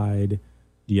outside?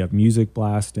 Do you have music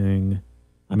blasting?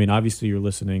 I mean, obviously you're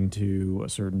listening to a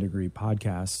certain degree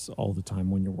podcasts all the time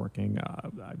when you're working.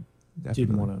 I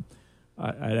didn't want to,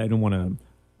 I don't want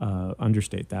to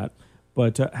understate that.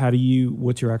 But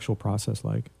what's your actual process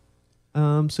like?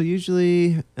 So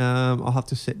usually I'll have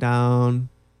to sit down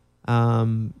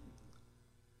and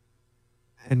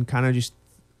kind of just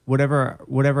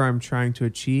whatever I'm trying to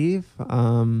achieve,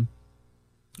 I'll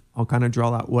kind of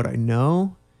draw out what I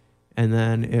know. And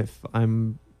then if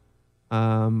I'm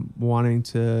wanting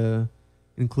to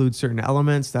include certain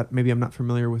elements that maybe I'm not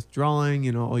familiar with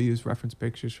drawing, I'll use reference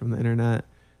pictures from the internet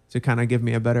to kind of give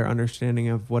me a better understanding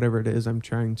of whatever it is I'm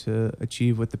trying to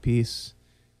achieve with the piece.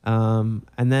 And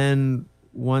then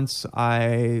once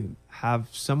I have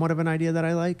somewhat of an idea that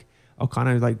I like, I'll kind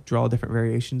of like draw different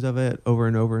variations of it over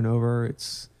and over and over.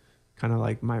 It's kind of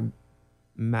like my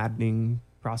maddening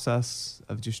process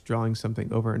of just drawing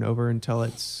something over and over until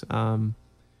it's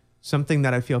something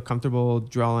that I feel comfortable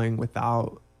drawing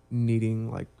without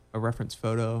needing like a reference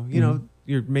photo.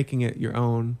 You're making it your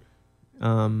own.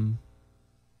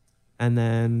 And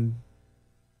then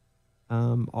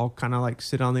I'll kind of like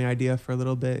sit on the idea for a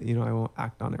little bit. I won't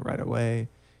act on it right away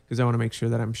because I want to make sure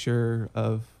that I'm sure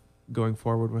of going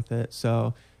forward with it.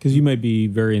 So, because you might be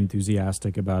very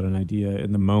enthusiastic about an idea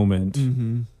in the moment,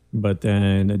 mm-hmm. but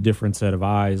then a different set of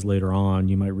eyes later on,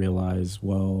 you might realize,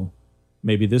 well,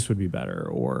 maybe this would be better,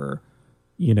 or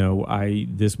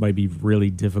this might be really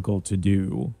difficult to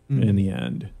do in the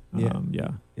end.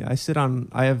 Yeah.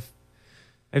 I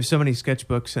have so many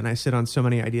sketchbooks and I sit on so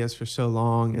many ideas for so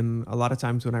long. And a lot of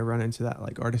times when I run into that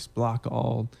like artist block,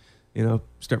 I'll,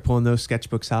 start pulling those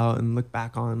sketchbooks out and look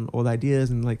back on old ideas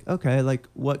and like, okay, like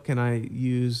what can I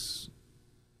use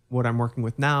what I'm working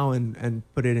with now and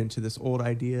put it into this old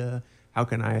idea? How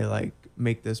can I like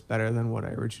make this better than what I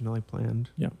originally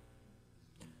planned? Yeah.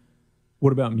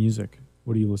 What about music?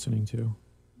 What are you listening to?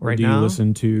 Or do you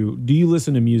listen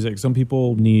to music? Some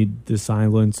people need the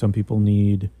silence. Some people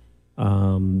need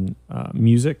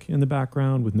music in the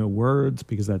background with no words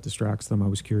because that distracts them. I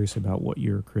was curious about what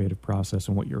your creative process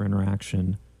and what your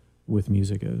interaction with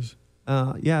music is.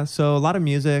 Yeah, so a lot of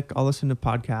music. I'll listen to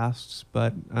podcasts,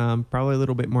 but probably a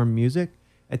little bit more music.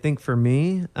 I think for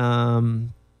me,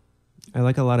 I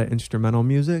like a lot of instrumental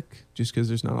music just because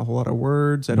there's not a whole lot of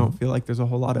words. I don't feel like there's a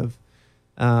whole lot of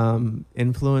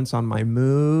influence on my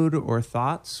mood or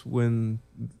thoughts when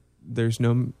there's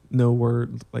no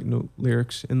word, like no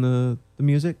lyrics in the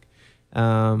music.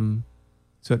 So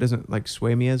it doesn't like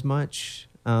sway me as much.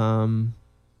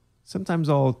 Sometimes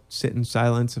I'll sit in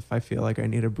silence if I feel like I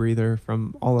need a breather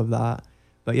from all of that.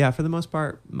 But yeah, for the most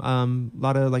part, a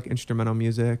lot of like instrumental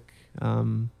music.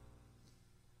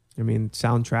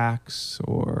 Soundtracks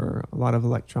or a lot of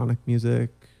electronic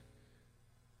music.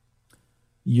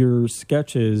 Your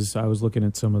sketches, I was looking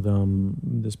at some of them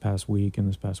this past week and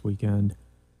this past weekend,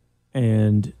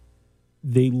 and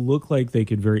they look like they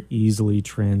could very easily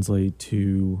translate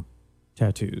to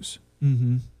tattoos.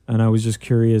 Mm-hmm. And I was just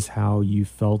curious how you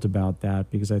felt about that,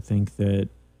 because I think that,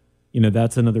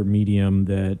 that's another medium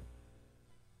that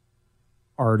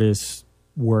artists'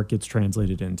 work gets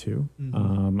translated into.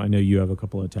 Mm-hmm. I know you have a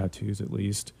couple of tattoos at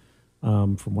least,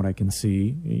 from what I can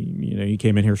see. You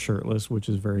came in here shirtless, which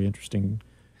is very interesting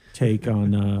take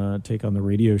on the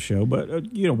radio show, but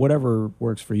whatever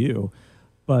works for you.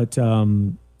 But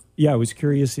I was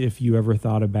curious if you ever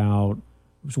thought about,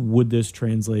 would this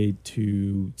translate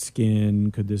to skin?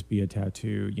 Could this be a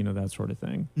tattoo? That sort of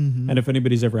thing. Mm-hmm. And if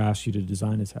anybody's ever asked you to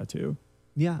design a tattoo.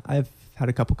 Yeah, I've had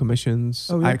a couple commissions.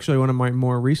 Oh, yeah. Actually, one of my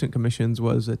more recent commissions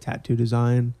was a tattoo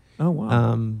design. Oh,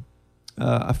 wow.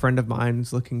 A friend of mine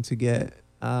is looking to get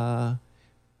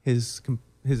his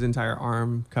entire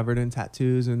arm covered in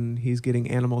tattoos, and he's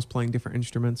getting animals playing different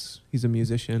instruments. He's a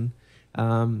musician.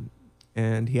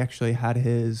 And he actually had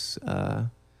his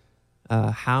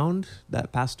hound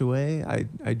that passed away.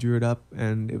 I drew it up,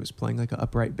 and it was playing like an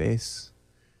upright bass.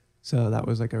 So that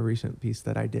was like a recent piece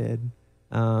that I did.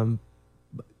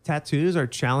 Tattoos are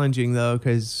challenging though,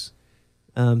 because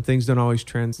things don't always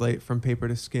translate from paper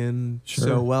to skin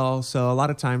so well. So a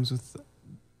lot of times with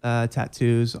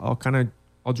tattoos, I'll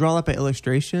draw up an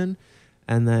illustration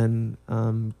and then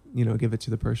give it to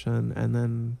the person, and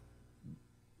then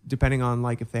depending on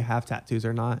like if they have tattoos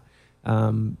or not.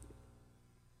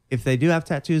 If they do have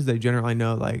tattoos, they generally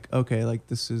know like, okay, like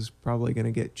this is probably going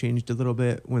to get changed a little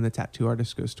bit when the tattoo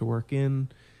artist goes to work in.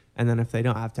 And then if they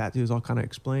don't have tattoos, I'll kind of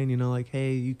explain, like,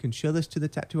 hey, you can show this to the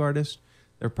tattoo artist.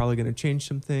 They're probably going to change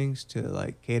some things to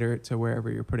like cater it to wherever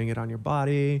you're putting it on your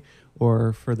body,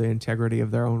 or for the integrity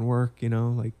of their own work.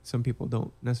 Like some people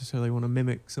don't necessarily want to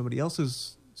mimic somebody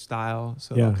else's style.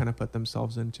 So they'll kind of put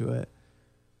themselves into it.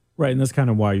 Right. And that's kind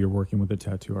of why you're working with a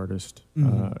tattoo artist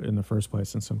in the first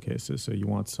place in some cases. So you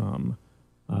want some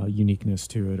uniqueness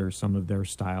to it, or some of their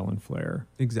style and flair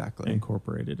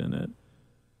incorporated in it.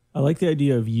 I like the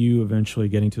idea of you eventually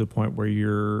getting to the point where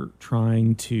you're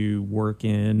trying to work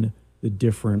in the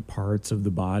different parts of the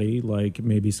body. Like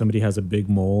maybe somebody has a big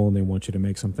mole and they want you to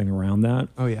make something around that.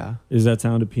 Oh, yeah. Does that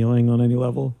sound appealing on any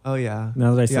level? Oh, yeah.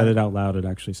 Now that I said it out loud, it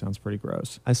actually sounds pretty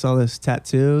gross. I saw this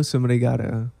tattoo. Somebody got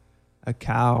a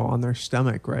cow on their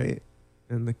stomach, right?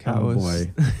 And the cow was...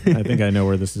 boy. I think I know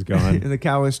where this is going. And the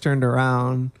cow was turned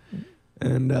around,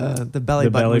 and the belly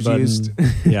button was used.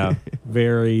 Yeah.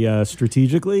 Very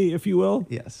strategically, if you will.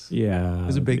 Yes. Yeah. It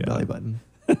was a big belly button.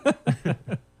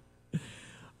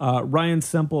 Ryan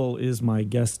Semple is my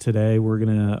guest today. We're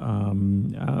going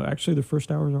to... actually, the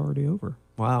first hour is already over.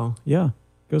 Wow. Yeah.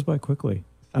 Goes by quickly.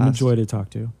 I'm a joy to talk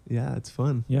to. Yeah, it's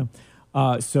fun. Yeah.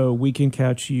 So we can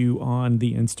catch you on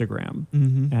the Instagram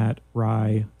at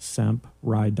rysemp,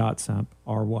 ry.semp,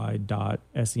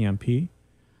 ry.semp.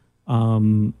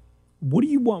 What do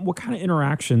you want? What kind of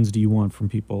interactions do you want from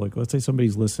people? Like, let's say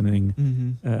somebody's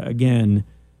listening. Again,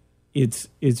 it's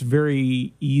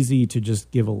very easy to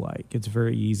just give a like. It's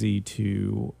very easy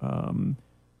to,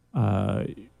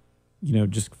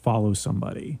 just follow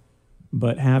somebody.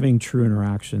 But having true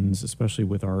interactions, especially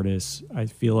with artists, I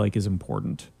feel like is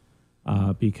important.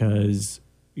 Because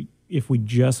if we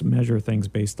just measure things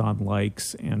based on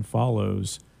likes and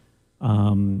follows,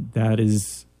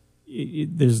 there's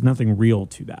nothing real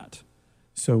to that.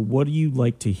 So what do you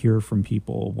like to hear from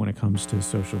people when it comes to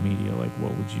social media? Like,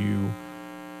 what would you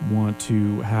want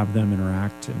to have them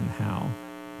interact, and how?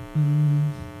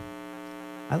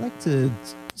 I like to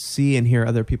see and hear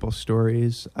other people's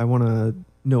stories. I want to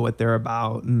know what they're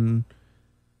about, and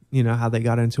how they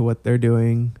got into what they're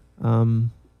doing. I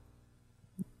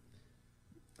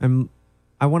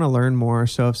want to learn more.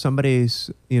 So if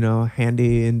somebody's,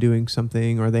 handy in doing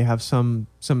something, or they have some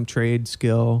trade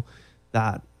skill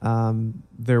that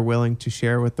they're willing to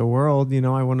share with the world.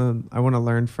 I want to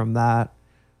learn from that.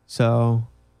 So,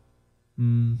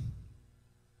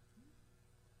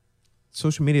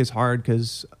 social media is hard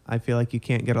because I feel like you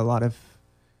can't get a lot of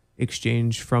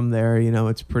exchange from there.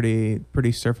 It's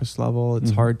pretty surface level.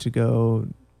 It's hard to go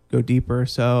deeper.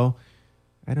 So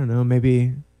I don't know,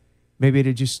 maybe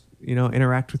to just,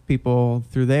 interact with people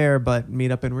through there, but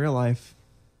meet up in real life.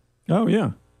 Oh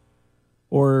yeah.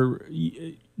 Or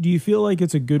do you feel like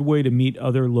it's a good way to meet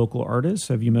other local artists?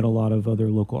 Have you met a lot of other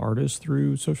local artists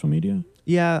through social media?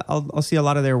 Yeah, I'll see a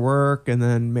lot of their work, and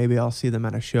then maybe I'll see them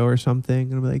at a show or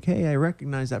something, and I'll be like, hey, I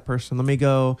recognize that person. Let me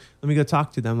go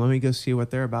talk to them. Let me go see what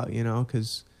they're about,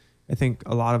 because I think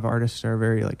a lot of artists are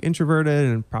very like introverted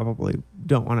and probably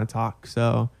don't want to talk.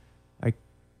 So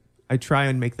I try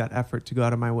and make that effort to go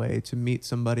out of my way to meet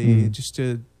somebody, just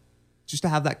to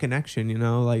have that connection,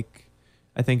 like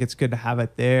I think it's good to have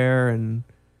it there, and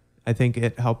I think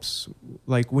it helps,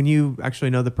 like when you actually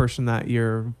know the person that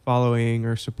you're following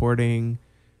or supporting,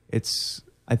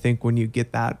 I think when you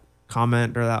get that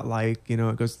comment or that like,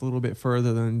 it goes a little bit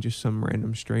further than just some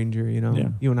random stranger,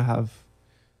 Yeah. You want to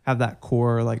have that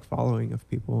core like following of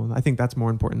people. I think that's more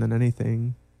important than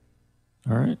anything.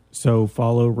 All right. So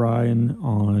follow Ryan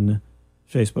on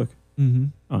Facebook,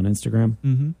 on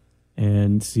Instagram,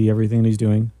 and see everything he's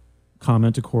doing.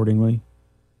 Comment accordingly.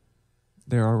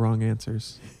 There are wrong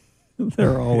answers. There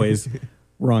are always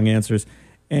wrong answers.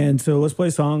 And so let's play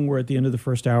a song. We're at the end of the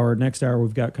first hour. Next hour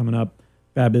we've got coming up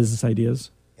Bad Business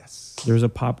Ideas. Yes. There's a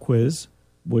pop quiz,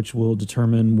 which will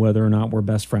determine whether or not we're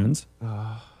best friends.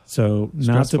 So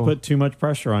not to put too much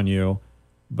pressure on you,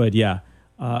 but yeah.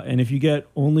 And if you get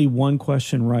only one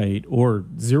question right or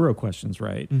 0 questions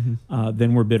right,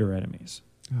 then we're bitter enemies.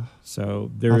 So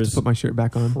I'll have to put my shirt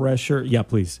back on. Pressure. Yeah,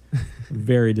 please.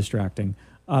 Very distracting.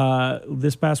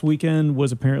 This past weekend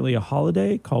was apparently a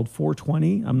holiday called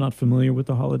 420. I'm not familiar with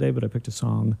the holiday, but I picked a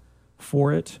song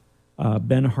for it.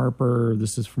 Ben Harper,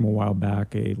 this is from a while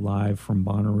back, a live from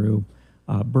Bonnaroo,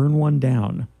 Burn One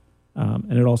Down.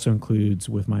 And it also includes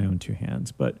With My Own Two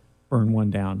Hands, but Burn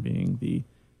One Down being the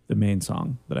main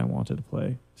song that I wanted to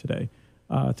play today.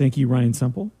 Thank you, Ryan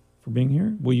Semple, for being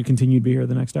here. Will you continue to be here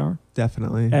the next hour?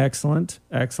 Definitely. Excellent.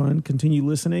 Continue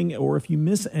listening. Or if you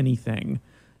miss anything,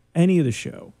 any of the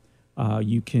show,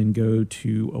 you can go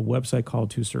to a website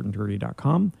called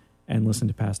toacertaindegree.com and listen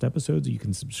to past episodes. You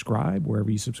can subscribe wherever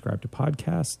you subscribe to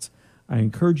podcasts. I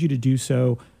encourage you to do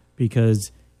so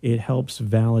because it helps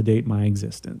validate my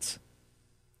existence.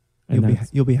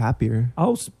 You'll be happier.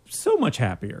 Oh, so much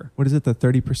happier. What is it, the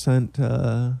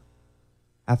 30%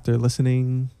 after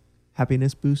listening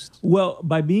happiness boost? Well,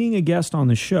 by being a guest on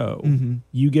the show,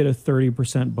 you get a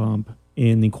 30% bump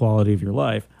in the quality of your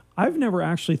life. I've never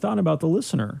actually thought about the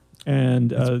listener.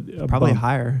 And probably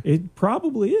higher. It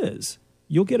probably is.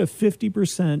 You'll get a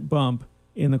 50% bump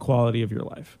in the quality of your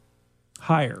life.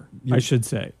 Higher, I should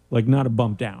say. Like not a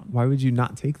bump down. Why would you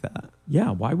not take that?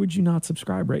 Yeah, why would you not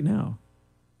subscribe right now?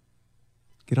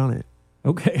 Get on it.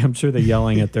 Okay, I'm sure they're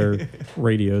yelling at their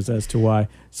radios as to why.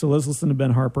 So let's listen to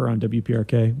Ben Harper on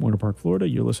WPRK, Winter Park, Florida.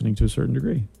 You're listening to A Certain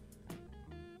Degree.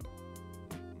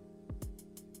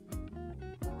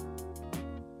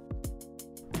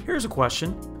 Here's a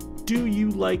question. Do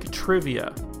you like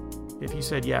trivia? If you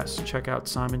said yes, check out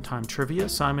Simon Time Trivia.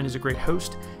 Simon is a great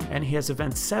host, and he has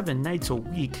events 7 nights a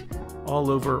week all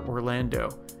over Orlando.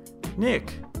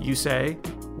 Nick, you say,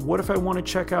 what if I want to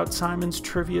check out Simon's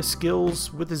trivia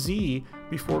skills with a Z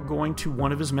before going to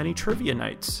one of his many trivia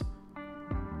nights?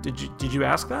 Did you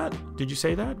ask that? Did you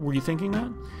say that? Were you thinking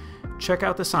that? Check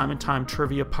out the Simon Time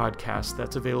Trivia podcast.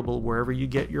 That's available wherever you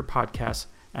get your podcasts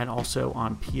and also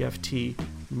on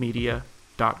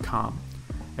pftmedia.com.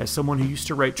 As someone who used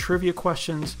to write trivia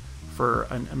questions for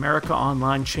an America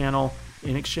Online channel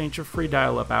in exchange for free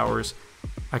dial-up hours,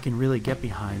 I can really get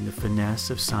behind the finesse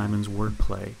of Simon's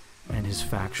wordplay and his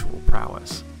factual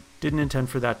prowess. Didn't intend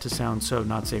for that to sound so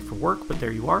not safe for work, but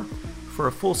there you are. For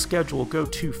a full schedule, go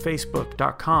to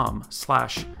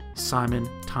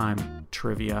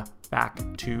facebook.com/SimonTimeTrivia.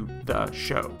 Back to the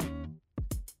show.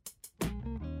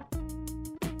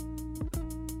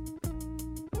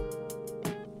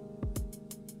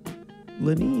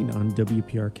 Lenine on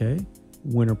WPRK,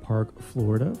 Winter Park,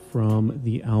 Florida, from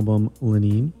the album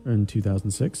Lenine in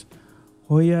 2006.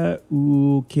 Hoya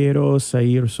u quiero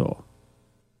sair so.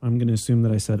 I'm going to assume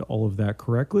that I said all of that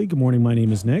correctly. Good morning, my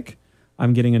name is Nick.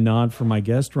 I'm getting a nod from my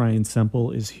guest. Ryan Semple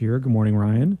is here. Good morning,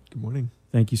 Ryan. Good morning.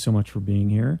 Thank you so much for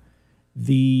being here.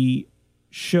 The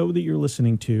show that you're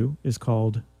listening to is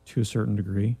called To a Certain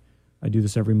Degree. I do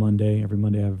this every Monday. Every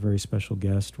Monday I have a very special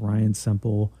guest. Ryan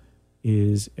Semple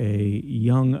is a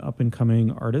young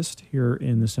up-and-coming artist here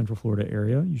in the Central Florida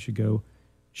area. You should go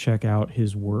check out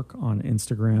his work on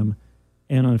Instagram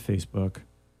and on Facebook.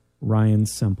 Ryan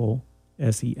Semple,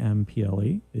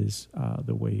 Semple is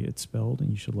the way it's spelled,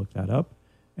 and you should look that up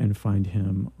and find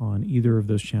him on either of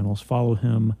those channels. Follow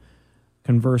him,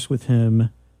 converse with him,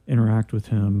 interact with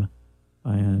him,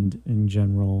 and in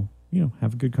general,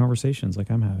 have good conversations like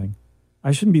I'm having.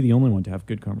 I shouldn't be the only one to have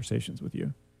good conversations with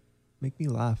you. Make me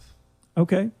laugh.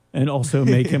 Okay. And also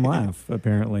make him laugh,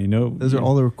 apparently. Those are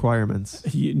all the requirements.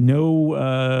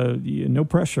 No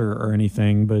pressure or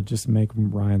anything, but just make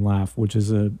Ryan laugh, which is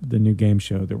the new game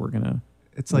show that we're going to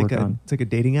It's like a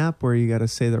dating app where you got to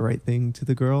say the right thing to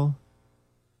the girl.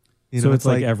 So it's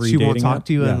like every she dating won't talk app?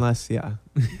 to you Yeah. unless, yeah.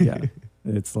 Yeah,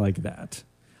 it's like that.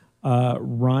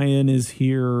 Ryan is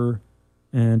here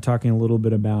and talking a little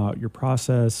bit about your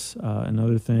process and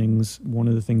other things. One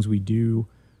of the things we do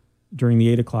during the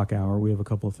 8 o'clock hour, we have a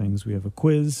couple of things. We have a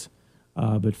quiz,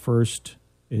 but first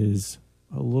is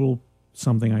a little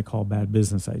something I call bad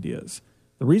business ideas.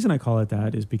 The reason I call it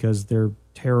that is because they're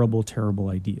terrible, terrible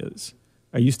ideas.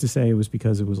 I used to say it was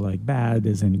because it was like bad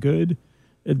as in good.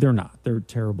 They're not. They're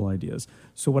terrible ideas.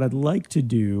 So what I'd like to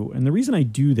do, and the reason I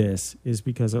do this is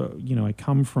because, I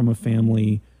come from a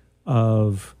family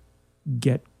of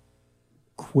get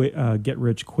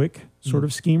rich quick sort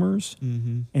of schemers.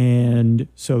 Mm-hmm. And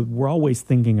so we're always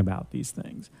thinking about these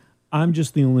things. I'm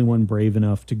just the only one brave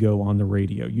enough to go on the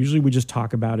radio. Usually we just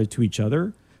talk about it to each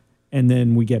other, and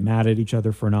then we get mad at each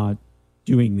other for not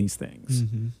doing these things,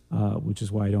 which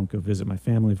is why I don't go visit my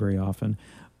family very often.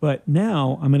 But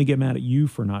now I'm going to get mad at you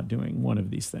for not doing one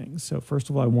of these things. So first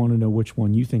of all, I want to know which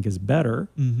one you think is better,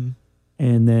 and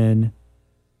then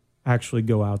actually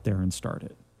go out there and start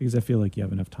it, because I feel like you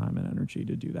have enough time and energy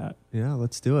to do that. Yeah,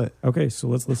 let's do it. Okay, so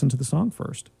let's listen to the song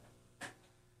first.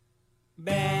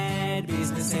 Bad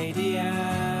business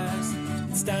ideas.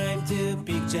 It's time to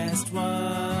pick just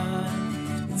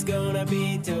one. It's gonna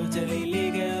be totally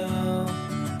legal.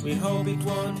 We hope it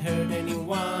won't hurt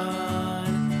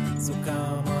anyone. So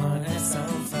come on, have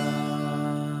some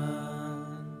fun.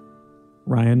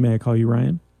 Ryan, may I call you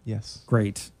Ryan? Yes.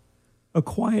 Great. A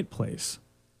Quiet Place,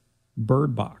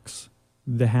 Bird Box,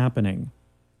 The Happening.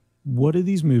 What do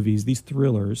these movies, these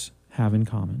thrillers, have in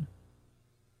common?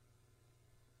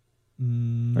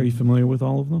 Are you familiar with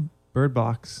all of them? Bird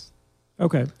Box.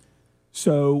 Okay.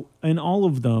 So in all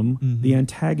of them, the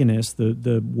antagonist,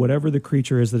 the whatever the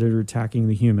creature is that are attacking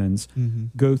the humans,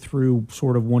 go through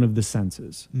sort of one of the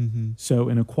senses. So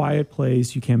in A Quiet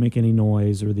Place, you can't make any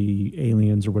noise, or the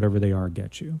aliens or whatever they are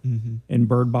get you. In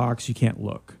Bird Box, you can't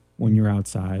look when you're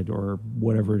outside, or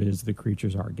whatever it is the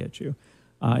creatures are get you.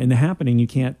 In The Happening, you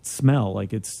can't smell.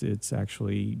 Like it's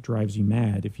actually drives you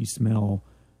mad if you smell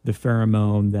the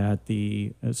pheromone that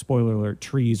the, spoiler alert,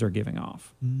 trees are giving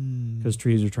off, because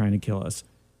trees are trying to kill us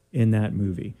in that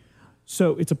movie.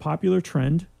 So it's a popular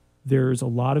trend. There's a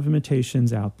lot of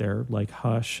imitations out there, like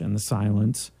Hush and The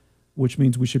Silence, which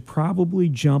means we should probably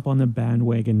jump on the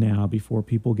bandwagon now before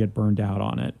people get burned out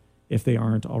on it, if they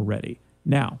aren't already.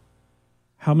 Now,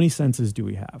 how many senses do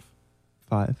we have?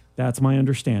 5. That's my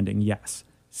understanding, yes.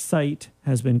 Sight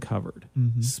has been covered.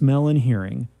 Smell and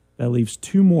hearing. That leaves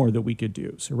 2 more that we could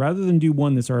do. So rather than do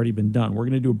one that's already been done, we're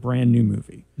going to do a brand new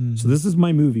movie. So this is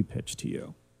my movie pitch to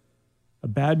you. A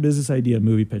bad business idea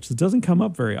movie pitch. This doesn't come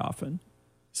up very often.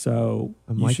 So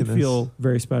you should feel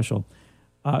very special.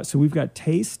 So we've got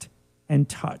taste and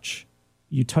touch.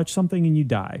 You touch something and you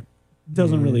die.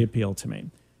 Doesn't really appeal to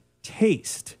me.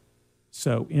 Taste.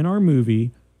 So in our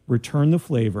movie, Return the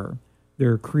Flavor,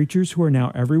 there are creatures who are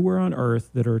now everywhere on Earth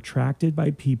that are attracted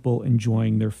by people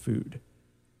enjoying their food.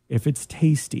 If it's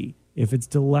tasty, if it's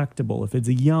delectable, if it's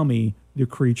yummy, the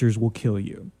creatures will kill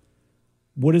you.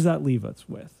 What does that leave us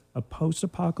with? A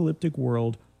post-apocalyptic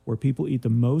world where people eat the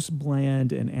most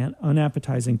bland and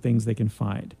unappetizing things they can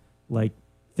find. Like,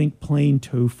 think plain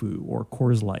tofu or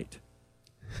Coors Light.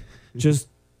 Just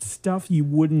stuff you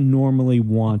wouldn't normally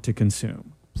want to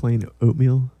consume. Plain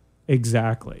oatmeal?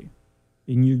 Exactly.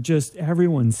 And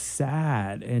everyone's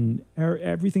sad, and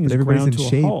everything is ground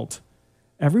to a halt.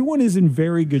 Everyone is in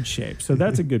very good shape, so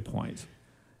that's a good point.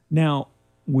 Now,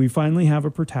 we finally have a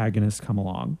protagonist come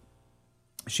along.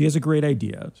 She has a great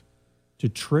idea to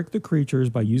trick the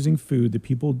creatures by using food that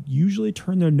people usually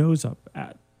turn their nose up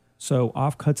at. So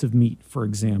offcuts of meat, for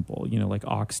example, like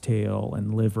oxtail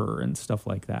and liver and stuff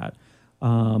like that.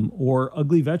 Or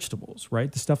ugly vegetables,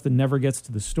 right? The stuff that never gets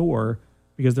to the store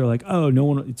because they're like, oh,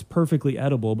 it's perfectly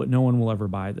edible, but no one will ever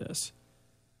buy this.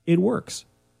 It works.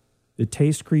 The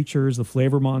taste creatures, the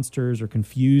flavor monsters, are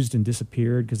confused and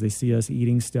disappeared because they see us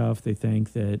eating stuff. They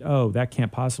think that, oh, that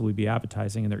can't possibly be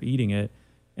appetizing, and they're eating it.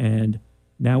 And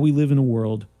now we live in a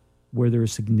world where there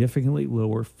is significantly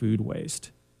lower food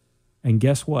waste. And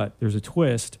guess what? There's a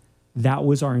twist. That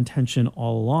was our intention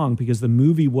all along, because the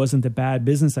movie wasn't the bad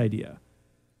business idea.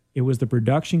 It was the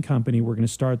production company we're going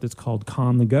to start that's called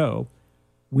Con the Go.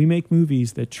 We make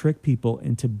movies that trick people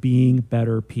into being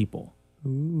better people.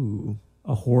 Ooh.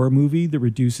 A horror movie that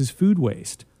reduces food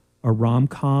waste, a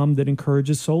rom-com that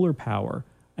encourages solar power,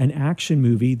 an action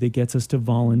movie that gets us to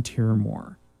volunteer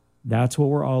more. That's what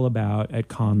we're all about at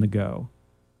Con the Go.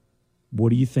 What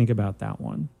do you think about that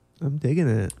one? I'm digging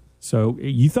it. So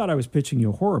you thought I was pitching you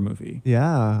a horror movie.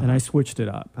 Yeah. And I switched it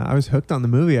up. I was hooked on the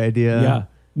movie idea. Yeah.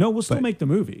 No, we'll still make the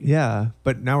movie. Yeah.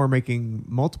 But now we're making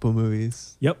multiple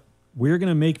movies. Yep. We're going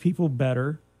to make people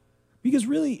better. Because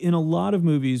really, in a lot of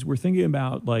movies, we're thinking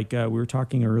about, like we were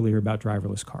talking earlier about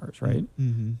driverless cars, right?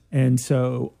 Mm-hmm. And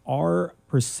so our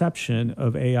perception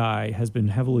of AI has been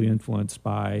heavily influenced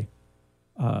by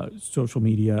social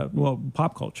media, well,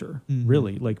 pop culture,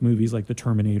 really, like movies like The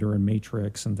Terminator and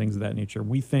Matrix and things of that nature.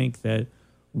 We think that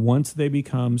once they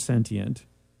become sentient,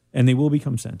 and they will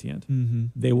become sentient,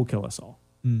 they will kill us all,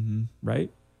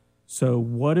 right? So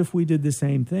what if we did the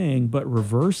same thing, but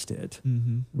reversed it,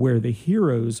 where the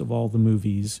heroes of all the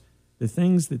movies, the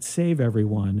things that save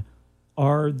everyone,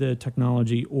 are the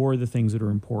technology or the things that are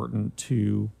important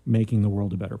to making the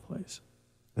world a better place?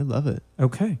 I love it.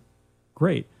 Okay,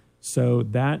 great. So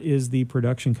that is the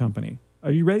production company.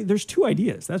 Are you ready? There's 2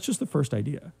 ideas. That's just the first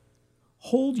idea.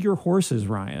 Hold your horses,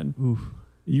 Ryan. Oof.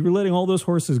 You were letting all those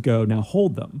horses go. Now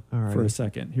hold them Alrighty. for a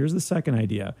second. Here's the second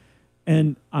idea.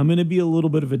 And I'm going to be a little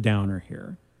bit of a downer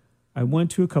here. I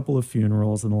went to a couple of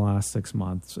funerals in the last 6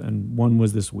 months, and one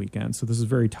was this weekend. So this is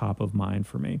very top of mind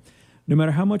for me. No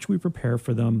matter how much we prepare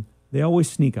for them, they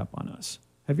always sneak up on us.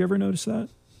 Have you ever noticed that?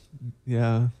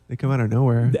 Yeah. They come out of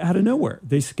nowhere. Out of nowhere.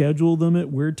 They schedule them at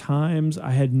weird times.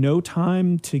 I had no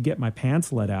time to get my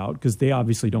pants let out because they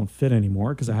obviously don't fit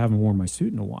anymore because I haven't worn my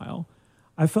suit in a while.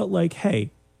 I felt like,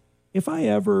 hey, if I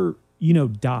ever,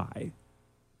 die,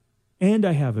 and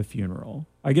I have a funeral,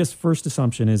 I guess first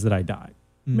assumption is that I die.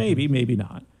 Maybe, maybe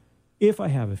not. If I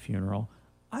have a funeral,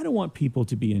 I don't want people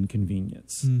to be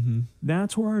inconvenienced.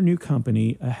 That's where our new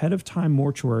company, Ahead of Time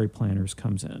Mortuary Planners,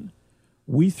 comes in.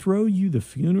 We throw you the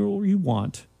funeral you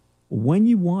want, when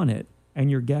you want it,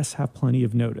 and your guests have plenty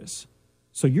of notice.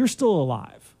 So you're still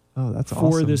alive That's for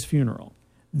awesome. this funeral.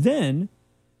 Then,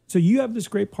 so you have this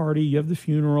great party, you have the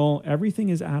funeral, everything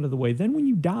is out of the way. Then when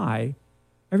you die,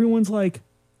 everyone's like,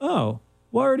 oh,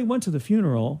 well, I already went to the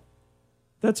funeral.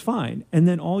 That's fine. And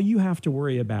then all you have to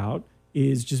worry about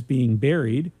is just being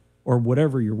buried or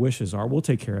whatever your wishes are. We'll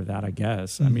take care of that, I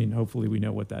guess. I mean, hopefully we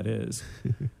know what that is.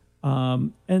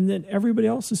 And then everybody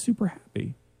else is super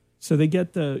happy. So they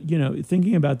get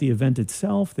thinking about the event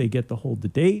itself, they get to hold the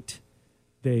date.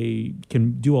 They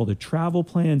can do all the travel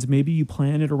plans. Maybe you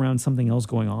plan it around something else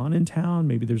going on in town.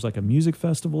 Maybe there's like a music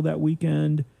festival that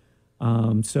weekend.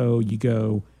 So you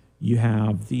go, you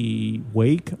have the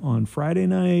wake on Friday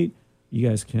night. You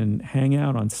guys can hang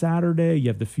out on Saturday. You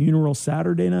have the funeral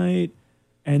Saturday night.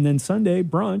 And then Sunday,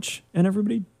 brunch, and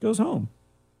everybody goes home.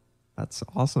 That's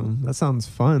awesome. That sounds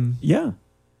fun. Yeah.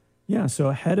 Yeah. So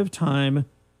Ahead of Time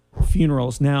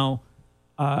funerals. Now,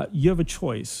 you have a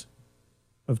choice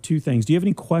of 2 things. Do you have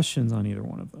any questions on either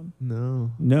one of them?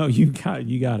 No. No, you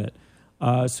got it.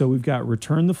 So we've got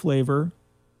Return the Flavor,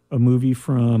 a movie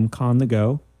from Con the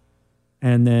Go,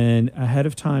 and then Ahead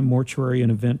of Time Mortuary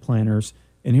and Event Planners.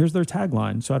 And here's their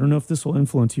tagline. So I don't know if this will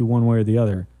influence you one way or the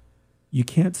other. You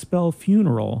can't spell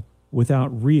funeral without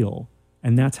real,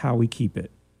 and that's how we keep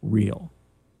it real.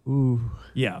 Ooh.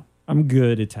 Yeah, I'm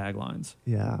good at taglines.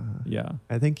 Yeah. Yeah.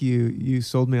 I think you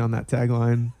sold me on that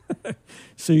tagline.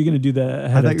 So you're going to do that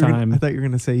ahead of time. I thought you were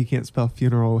going to say you can't spell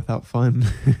funeral without fun.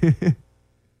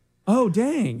 Oh,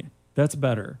 dang. That's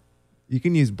better. You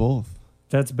can use both.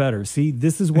 That's better. See,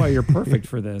 this is why you're perfect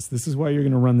for this. This is why you're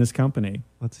going to run this company.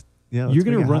 You're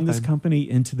going to run this company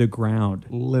into the ground.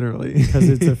 Literally. Because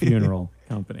it's a funeral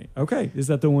company. Okay. Is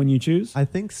that the one you choose? I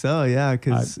think so, yeah,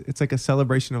 because it's like a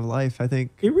celebration of life. I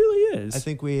think it really is. I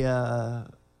think we,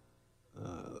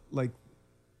 like,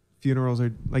 funerals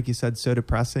are, like you said, so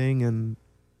depressing, and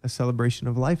a celebration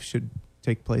of life should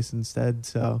take place instead.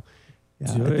 So,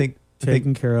 yeah, I think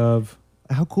taken care of.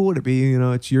 How cool would it be?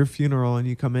 It's your funeral, and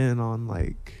you come in on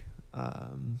like,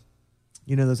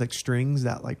 those like strings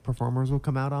that like performers will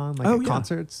come out on, like at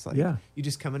concerts. Like, you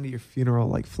just come into your funeral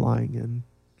like flying in.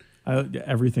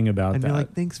 Everything about and that. And you're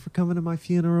like, thanks for coming to my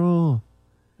funeral.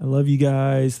 I love you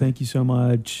guys. Thank you so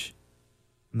much.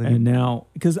 And now,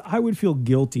 because I would feel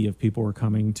guilty if people were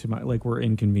coming to were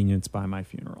inconvenienced by my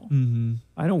funeral. Mm-hmm.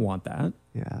 I don't want that.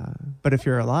 Yeah. But if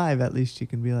you're alive, at least you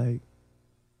can be like,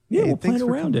 yeah, hey, we'll plan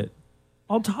around it.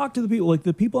 I'll talk to the people, like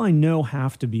the people I know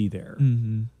have to be there.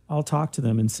 Mm-hmm. I'll talk to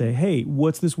them and say, hey,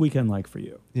 what's this weekend like for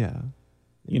you? Yeah.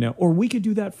 Or we could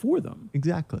do that for them.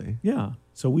 Exactly. Yeah.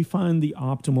 So we find the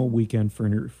optimal weekend for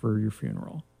your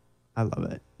funeral. I love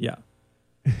it. Yeah.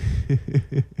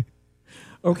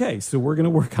 Okay, so we're going to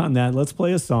work on that. Let's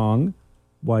play a song.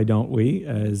 Why don't we?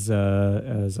 As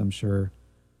I'm sure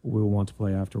we'll want to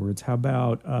play afterwards. How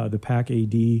about the Pack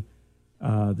AD?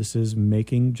 This is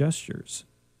Making Gestures.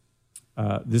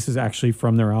 This is actually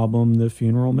from their album, The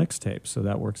Funeral Mixtape, so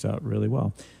that works out really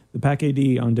well. The Pack AD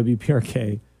on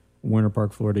WPRK, Winter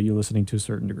Park, Florida. You're listening to A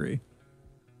Certain Degree.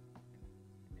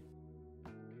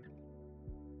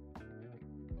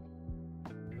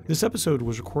 This episode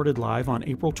was recorded live on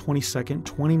April 22nd,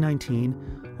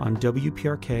 2019 on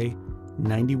WPRK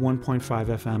 91.5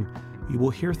 FM. You will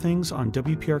hear things on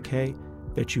WPRK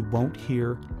that you won't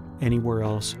hear anywhere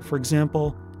else. For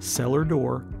example, Cellar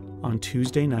Door on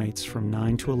Tuesday nights from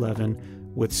 9 to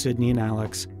 11 with Sydney and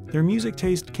Alex. Their music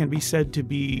taste can be said to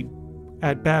be,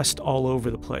 at best, all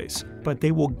over the place, but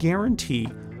they will guarantee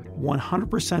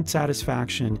 100%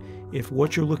 satisfaction if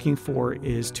what you're looking for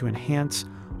is to enhance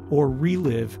or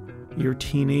relive your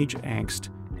teenage angst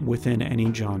within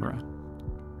any genre.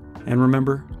 And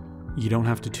remember, you don't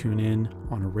have to tune in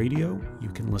on a radio. You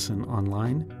can listen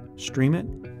online. Stream it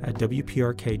at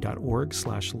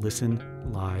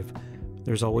wprk.org/listen live.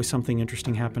 There's always something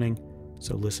interesting happening,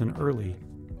 so listen early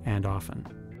and often.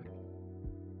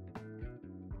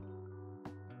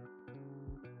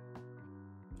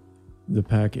 The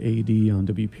Pack AD on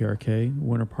WPRK,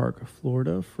 Winter Park,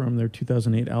 Florida, from their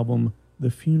 2008 album,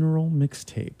 The Funeral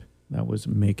Mixtape. That was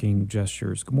Making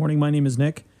Gestures. Good morning, my name is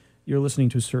Nick. You're listening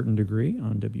to A Certain Degree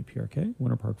on WPRK,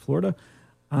 Winter Park, Florida.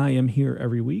 I am here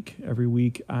every week. Every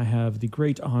week I have the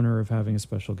great honor of having a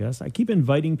special guest. I keep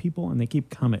inviting people and they keep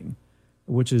coming,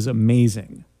 which is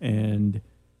amazing. And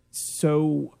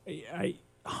so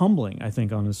humbling, I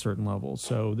think, on a certain level.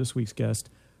 So this week's guest,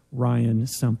 Ryan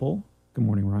Semple. Good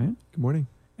morning, Ryan. Good morning.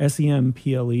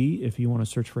 SEMPLE, if you want to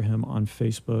search for him on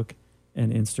Facebook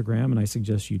and Instagram, and I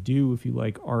suggest you do if you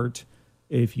like art,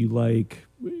 if you like,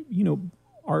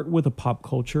 art with a pop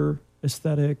culture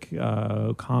aesthetic,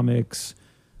 comics,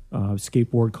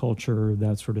 skateboard culture,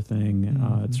 that sort of thing.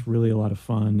 Mm-hmm. It's really a lot of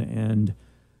fun. And,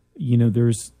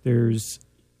 there's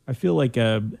I feel like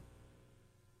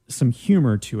some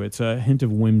humor to it. It's a hint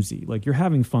of whimsy. Like you're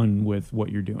having fun with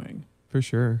what you're doing. For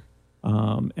sure.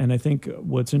 And I think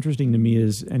what's interesting to me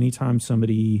is anytime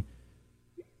somebody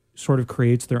sort of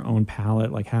creates their own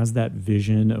palette, like has that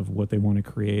vision of what they want to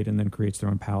create and then creates their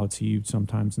own palette. So you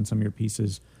sometimes in some of your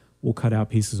pieces will cut out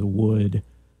pieces of wood,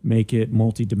 make it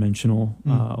multi-dimensional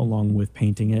along with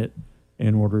painting it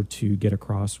in order to get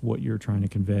across what you're trying to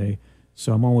convey.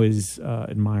 So I'm always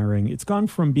admiring. It's gone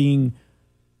from being,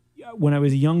 when I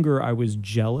was younger, I was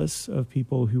jealous of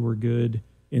people who were good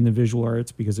in the visual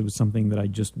arts because it was something that I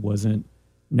just wasn't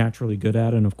naturally good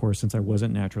at. And of course, since I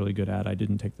wasn't naturally good at, I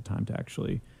didn't take the time to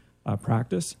actually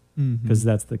practice because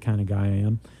that's the kind of guy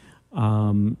I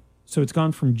am. So it's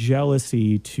gone from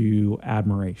jealousy to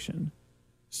admiration.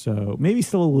 So maybe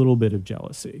still a little bit of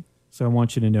jealousy. So I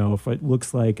want you to know if it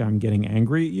looks like I'm getting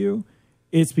angry at you,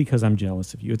 it's because I'm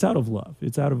jealous of you. It's out of love.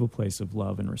 It's out of a place of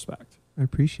love and respect. I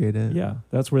appreciate it. Yeah,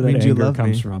 that's where that anger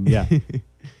comes from. Yeah.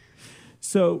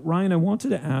 So, Ryan, I wanted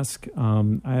to ask,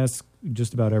 I ask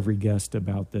just about every guest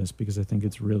about this because I think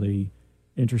it's really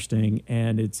interesting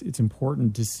and it's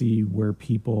important to see where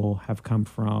people have come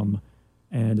from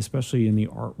and especially in the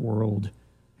art world,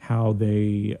 how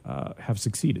they have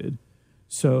succeeded.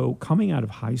 So coming out of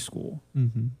high school,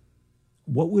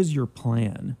 what was your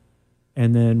plan?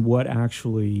 And then what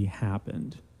actually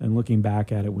happened? And looking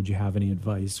back at it, would you have any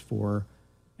advice for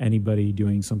anybody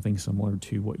doing something similar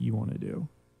to what you want to do?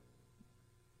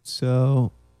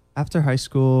 So after high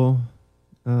school,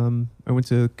 I went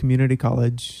to community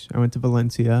college. I went to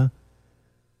Valencia.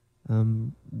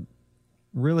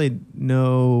 Really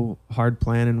no hard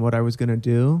plan in what I was going to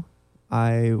do.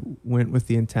 I went with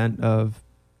the intent of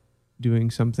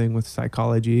doing something with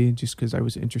psychology just because I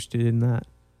was interested in that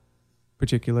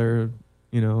particular,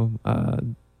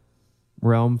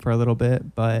 realm for a little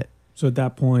bit. But so at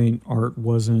that point, art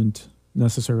wasn't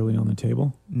necessarily on the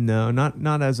table? No,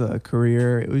 not as a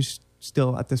career. It was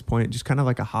still at this point just kind of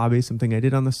like a hobby, something I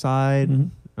did on the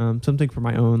side, something for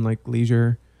my own like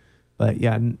leisure. But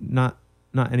yeah, not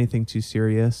anything too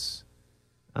serious.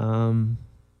 So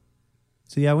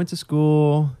yeah, I went to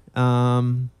school.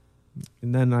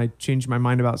 And then I changed my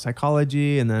mind about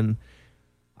psychology, and then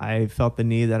I felt the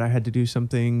need that I had to do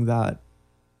something that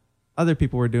other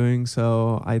people were doing.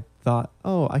 So I thought,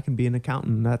 oh, I can be an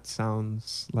accountant. That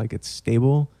sounds like it's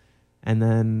stable. And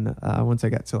then once I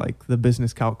got to like the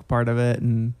business calc part of it,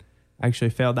 and I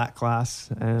actually failed that class,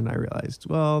 and I realized,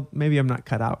 well, maybe I'm not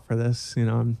cut out for this. You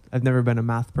know, I've never been a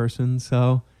math person.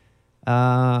 So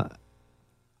I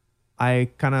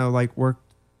kind of like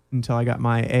worked until I got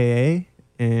my AA.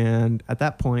 And at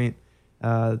that point,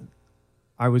 I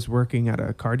was working at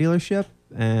a car dealership,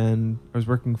 and I was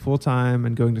working full time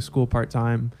and going to school part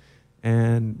time,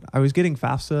 and I was getting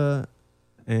FAFSA,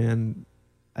 and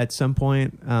at some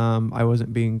point I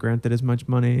wasn't being granted as much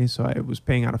money, so I was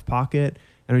paying out of pocket,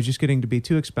 and it was just getting to be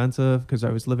too expensive because I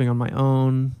was living on my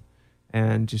own,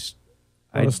 and just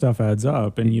a lot of stuff adds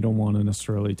up, and you don't want to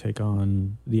necessarily take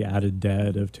on the added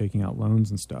debt of taking out loans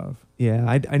and stuff.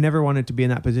 Yeah, I never wanted to be in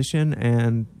that position,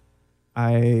 and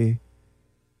I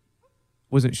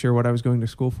wasn't sure what I was going to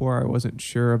school for. I wasn't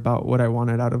sure about what I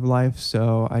wanted out of life.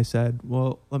 So I said,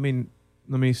 well, let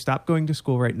me stop going to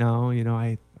school right now. You know,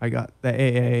 I got the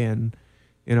AA, and,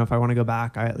 you know, if I want to go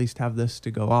back, I at least have this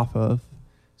to go off of.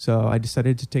 So I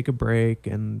decided to take a break,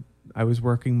 and I was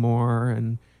working more,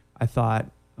 and I thought,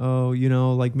 oh, you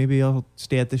know, like maybe I'll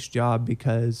stay at this job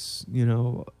because, you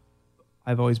know,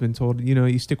 I've always been told, you know,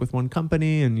 you stick with one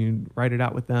company and you write it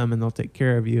out with them and they'll take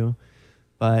care of you.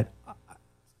 But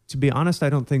to be honest, I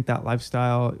don't think that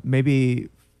lifestyle, maybe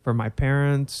for my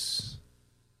parents,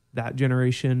 that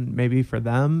generation, maybe for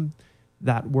them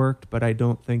that worked, but I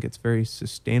don't think it's very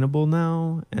sustainable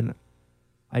now. And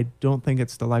I don't think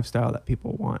it's the lifestyle that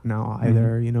people want now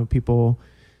either. Mm-hmm. You know,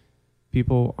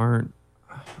 people aren't,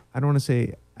 I don't want to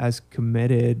say as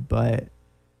committed, but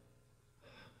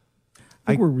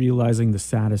I think we're realizing the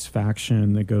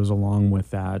satisfaction that goes along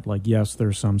with that. Like, yes,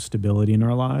 there's some stability in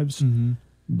our lives, mm-hmm.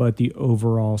 but the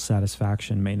overall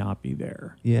satisfaction may not be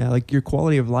there. Yeah, like your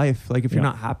quality of life. Like if you're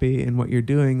not happy in what you're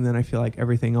doing, then I feel like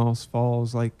everything else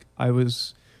falls. Like I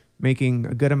was making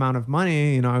a good amount of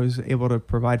money, you know, I was able to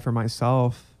provide for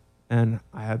myself, and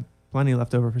I had plenty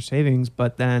left over for savings,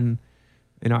 but then,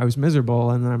 you know, I was miserable,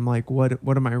 and then I'm like, what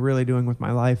am I really doing with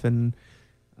my life? And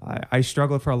I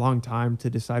struggled for a long time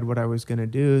to decide what I was going to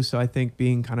do. So I think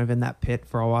being kind of in that pit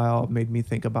for a while made me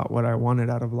think about what I wanted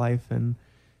out of life. And,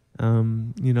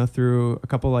 you know, through a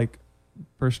couple like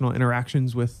personal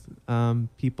interactions with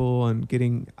people and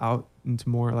getting out into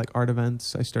more like art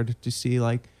events, I started to see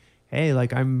like, hey,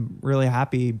 like I'm really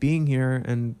happy being here.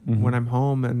 And mm-hmm. when I'm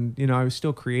home, and, you know, I was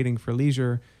still creating for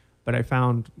leisure, but I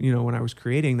found, you know, when I was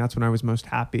creating, that's when I was most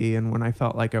happy. And when I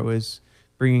felt like I was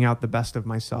bringing out the best of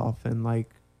myself and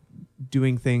like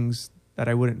doing things that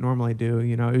I wouldn't normally do,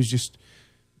 you know, it was just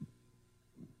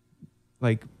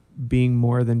like being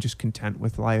more than just content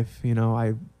with life. You know,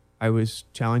 I was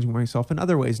challenging myself in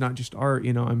other ways, not just art.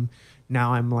 You know,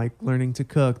 I'm like learning to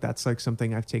cook. That's like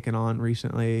something I've taken on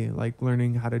recently, like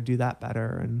learning how to do that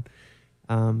better.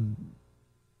 And,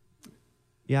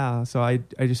 yeah, so I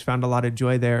just found a lot of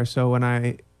joy there. So when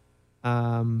I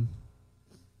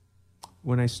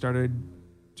started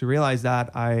to realize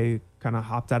that, I kind of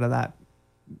hopped out of that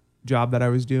job that I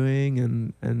was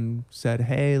doing and said,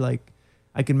 hey, like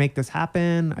I can make this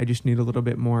happen. I just need a little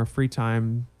bit more free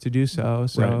time to do so.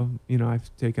 So, right. You know,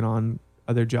 I've taken on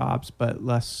other jobs, but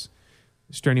less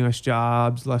strenuous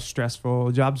jobs, less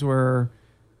stressful jobs where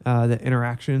the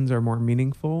interactions are more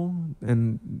meaningful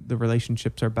and the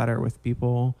relationships are better with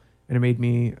people, and it made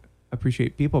me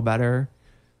appreciate people better.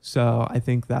 So I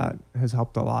think that has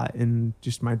helped a lot in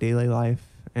just my daily life.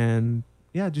 And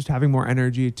yeah, just having more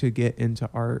energy to get into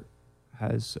art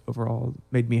has overall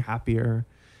made me happier.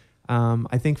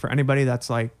 I think for anybody that's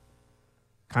like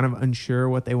kind of unsure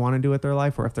what they want to do with their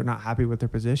life, or if they're not happy with their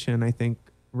position, I think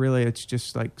really it's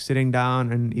just like sitting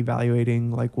down and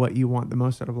evaluating like what you want the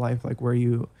most out of life, like where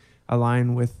you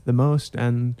align with the most,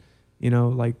 and, you know,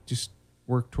 like just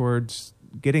work towards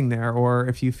getting there. Or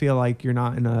if you feel like you're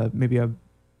not in maybe a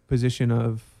position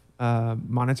of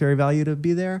monetary value to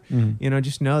be there, you know,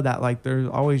 just know that like there's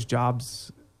always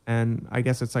jobs, and I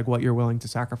guess it's like what you're willing to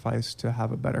sacrifice to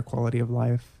have a better quality of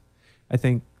life. I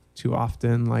think too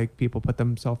often like people put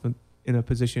themselves in a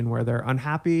position where they're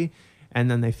unhappy,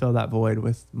 and then they fill that void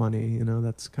with money. You know,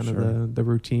 that's kind of the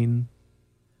routine.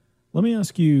 Let me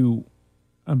ask you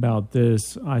about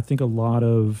this. I think a lot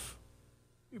of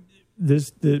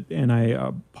this, and I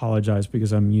apologize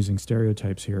because I'm using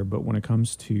stereotypes here, but when it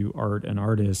comes to art and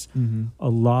artists, a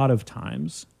lot of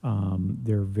times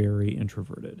they're very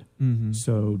introverted.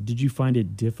 So did you find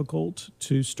it difficult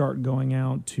to start going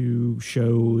out to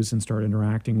shows and start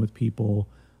interacting with people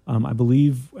I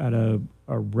believe at a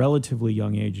relatively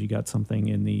young age, you got something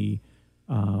in the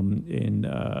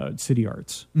City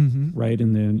Arts, right?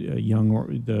 In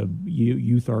the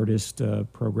youth artist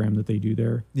program that they do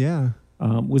there. Yeah.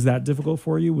 Was that difficult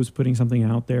for you? Was putting something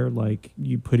out there, like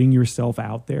you putting yourself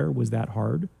out there, was that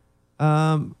hard?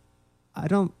 I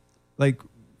don't like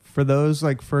for those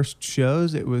like first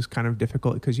shows, it was kind of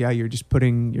difficult because you're just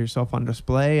putting yourself on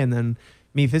display, and then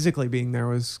me physically being there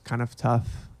was kind of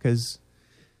tough because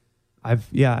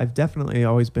I've definitely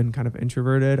always been kind of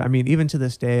introverted. I mean, even to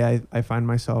this day, I find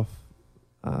myself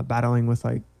battling with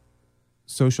like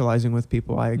socializing with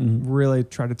people. I really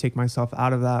try to take myself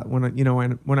out of that when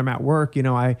I'm at work.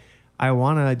 I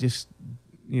want to just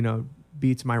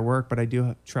be to my work, but I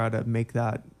do try to make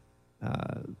that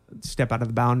step out of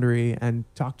the boundary and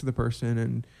talk to the person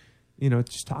and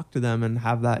just talk to them and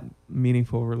have that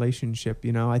meaningful relationship.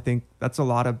 I think that's a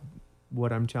lot of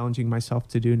what I'm challenging myself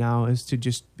to do now, is to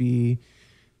just be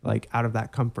like out of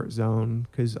that comfort zone,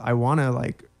 because I want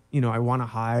to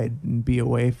hide and be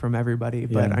away from everybody,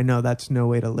 but I know that's no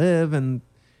way to live, and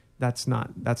that's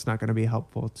not going to be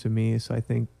helpful to me. So I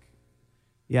think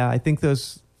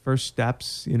those first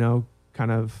steps,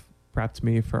 kind of prepped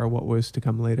me for what was to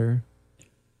come later.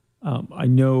 I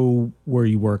know where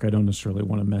you work. I don't necessarily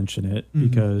want to mention it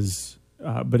because,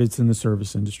 but it's in the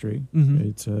service industry.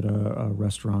 It's at a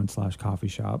restaurant / coffee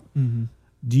shop.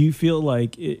 Do you feel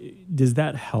like, does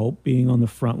that help being on the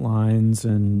front lines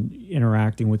and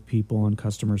interacting with people and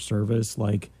customer service?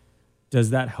 Like,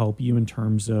 does that help you in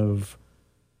terms of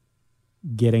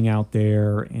getting out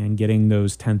there and getting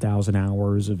those 10,000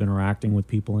 hours of interacting with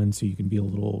people in, so you can be a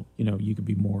little, you could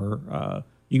be more,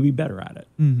 you can be better at it,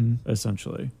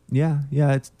 essentially? Yeah,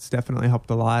 it's definitely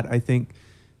helped a lot. I think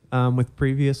with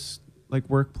previous like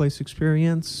workplace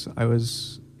experience, I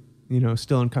was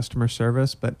still in customer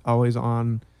service, but always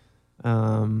on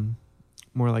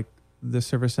more like the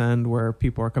service end where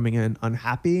people are coming in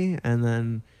unhappy, and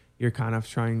then you're kind of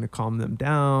trying to calm them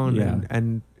down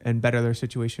and better their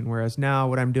situation. Whereas now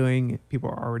what I'm doing, people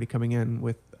are already coming in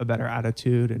with a better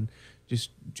attitude and just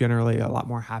generally a lot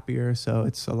more happier. So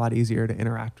it's a lot easier to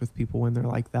interact with people when they're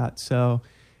like that. So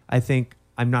I think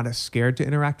I'm not as scared to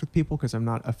interact with people because I'm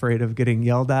not afraid of getting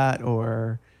yelled at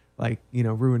or like,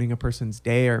 ruining a person's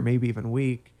day or maybe even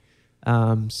week.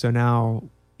 So now,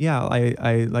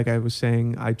 I like I was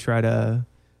saying, I try to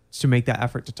make that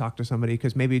effort to talk to somebody,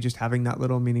 because maybe just having that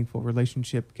little meaningful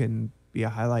relationship can be a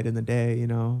highlight in the day.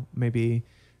 Maybe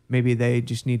they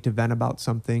just need to vent about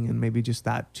something, and maybe just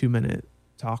that 2-minute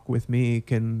talk with me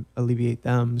can alleviate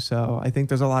them. So I think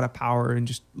there's a lot of power in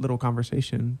just little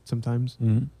conversation sometimes.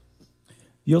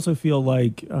 You also feel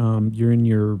like you're in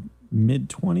your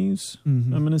mid-20s,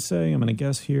 I'm going to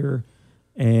guess here.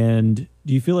 And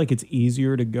do you feel like it's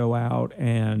easier to go out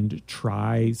and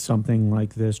try something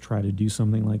like this, try to do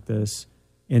something like this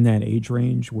in that age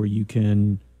range where you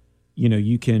can,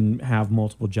 you can have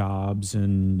multiple jobs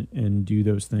and do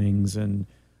those things? And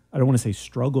I don't want to say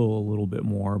struggle a little bit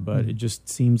more, but it just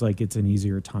seems like it's an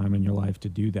easier time in your life to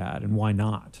do that. And why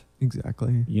not?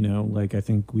 Exactly. Like I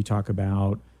think we talk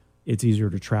about, it's easier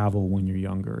to travel when you're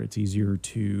younger. It's easier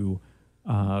to,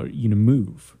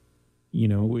 move,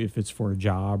 if it's for a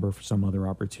job or for some other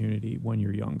opportunity when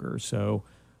you're younger. So,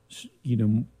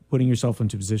 putting yourself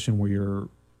into a position where your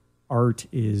art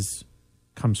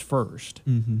comes first,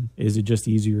 is it just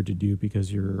easier to do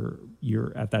because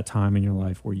you're at that time in your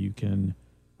life where you can,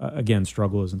 again,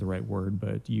 struggle isn't the right word,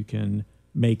 but you can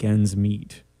make ends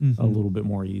meet a little bit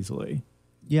more easily?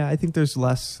 Yeah, I think there's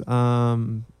less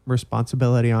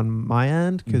responsibility on my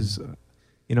end because,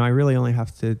 I really only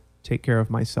have to take care of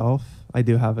myself. I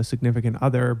do have a significant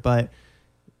other, but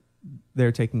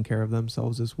they're taking care of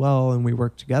themselves as well, and we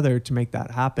work together to make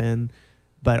that happen.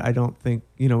 But I don't think,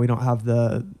 we don't have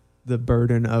the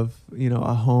burden of,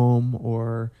 a home,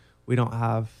 or we don't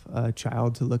have a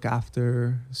child to look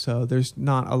after. So there's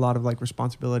not a lot of like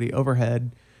responsibility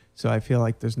overhead. So I feel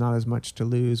like there's not as much to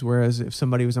lose. Whereas if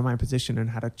somebody was in my position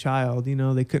and had a child,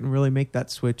 they couldn't really make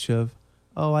that switch of,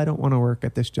 oh, I don't want to work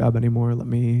at this job anymore. Let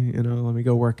me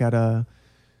go work at a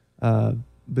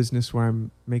business where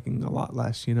I'm making a lot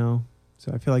less,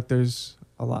 So I feel like there's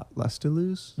a lot less to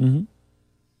lose. All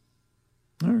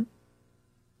right.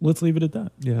 Let's leave it at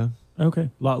that. Yeah. Okay.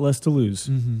 A lot less to lose.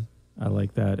 I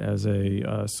like that as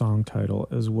a song title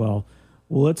as well.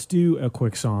 Well, let's do a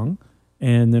quick song,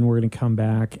 and then we're going to come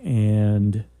back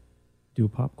and do a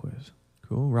pop quiz.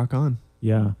 Cool. Rock on.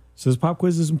 Yeah. So this pop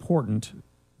quiz is important.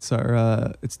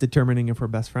 It's determining if we're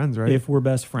best friends, right? If we're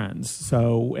best friends.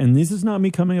 So, and this is not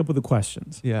me coming up with the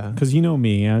questions. Yeah. Because you know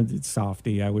me, it's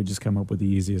softy. I would just come up with the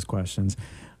easiest questions.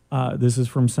 This is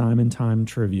from Simon Time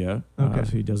Trivia. Okay.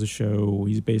 So he does a show.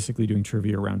 He's basically doing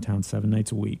trivia around town 7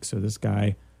 nights a week. So this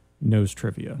guy knows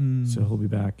trivia. So he'll be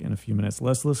back in a few minutes.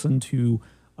 Let's listen to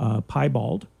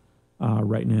Piebald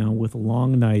right now with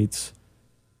Long Nights.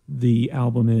 The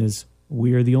album is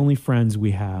We Are the Only Friends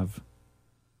We Have.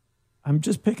 I'm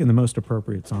just picking the most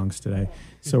appropriate songs today.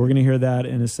 So we're going to hear that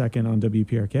in a second on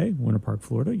WPRK, Winter Park,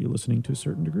 Florida. You're listening to A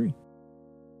Certain Degree.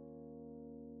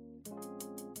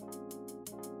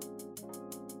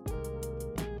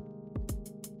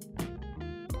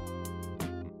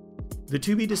 The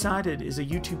To Be Decided is a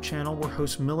YouTube channel where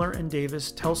hosts Miller and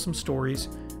Davis tell some stories,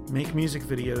 make music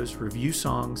videos, review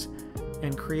songs,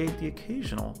 and create the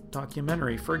occasional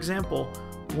documentary. For example,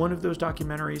 one of those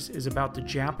documentaries is about the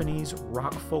Japanese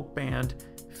rock folk band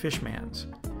Fishmans.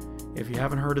 If you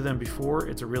haven't heard of them before,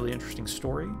 it's a really interesting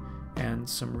story and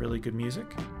some really good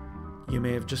music. You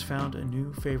may have just found a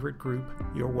new favorite group.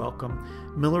 You're welcome.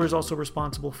 Miller is also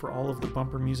responsible for all of the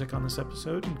bumper music on this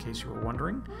episode, in case you were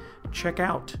wondering. Check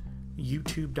out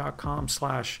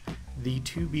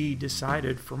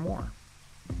youtube.com/the2be-decided for more.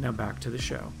 Now back to the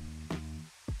show.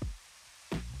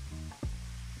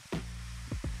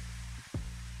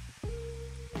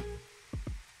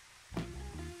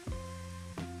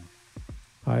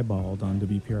 Piebald on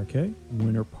WPRK,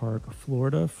 Winter Park,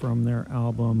 Florida, from their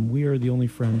album We Are the Only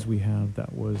Friends We Have.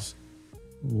 That was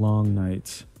Long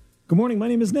Nights. Good morning, my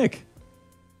name is Nick.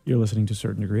 You're listening to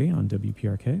Certain Degree on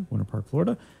WPRK, Winter Park,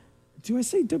 Florida. Do I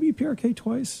say WPRK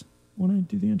twice when I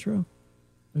do the intro?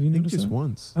 Have you noticed just that?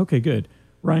 once. Okay, good.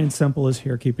 Ryan Semple is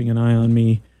here keeping an eye on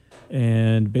me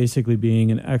and basically being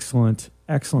an excellent,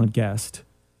 excellent guest.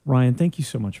 Ryan, thank you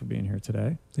so much for being here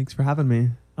today. Thanks for having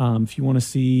me. If you want to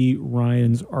see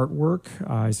Ryan's artwork,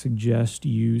 I suggest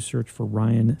you search for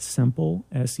Ryan Semple,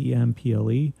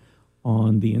 Semple,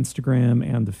 on the Instagram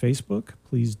and the Facebook.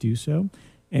 Please do so.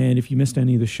 And if you missed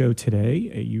any of the show today,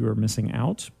 you are missing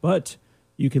out. But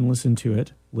you can listen to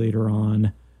it later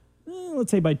on, let's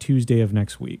say by Tuesday of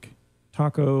next week.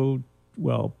 TACD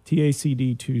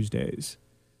Tuesdays,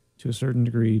 to a certain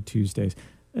degree Tuesdays.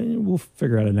 And we'll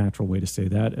figure out a natural way to say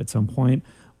that at some point.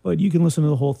 But you can listen to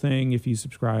the whole thing if you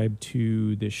subscribe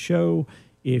to this show.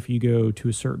 If you go to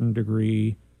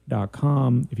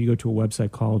acertaindegree.com, if you go to a website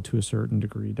called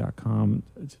toacertaindegree.com,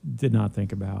 did not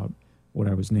think about what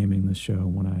I was naming this show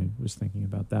when I was thinking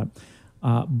about that.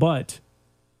 But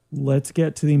let's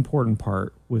get to the important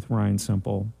part with Ryan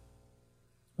Semple.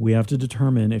 We have to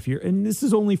determine if you're, and this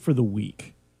is only for the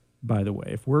week, by the way,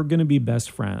 if we're going to be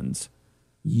best friends,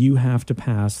 you have to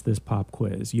pass this pop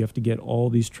quiz. You have to get all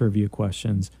these trivia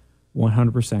questions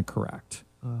 100% correct.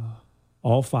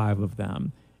 All 5 of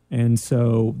them. And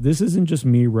so this isn't just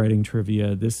me writing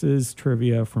trivia. This is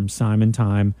trivia from Simon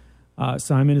Time.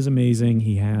 Simon is amazing.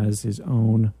 He has his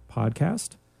own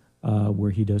podcast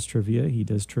where he does trivia. He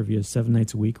does trivia 7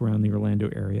 nights a week around the Orlando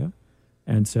area.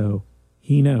 And so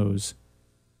he knows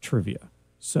trivia.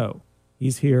 So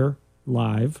he's here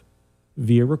live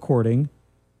via recording.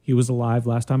 He was alive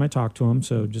last time I talked to him,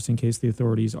 so just in case the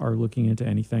authorities are looking into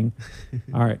anything.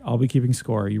 All right, I'll be keeping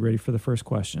score. Are you ready for the first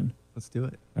question? Let's do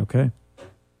it. Okay.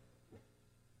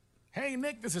 Hey,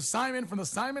 Nick, this is Simon from the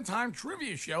Simon Time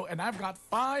Trivia Show, and I've got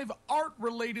 5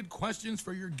 art-related questions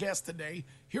for your guest today.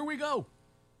 Here we go.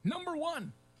 Number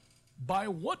 1, by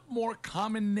what more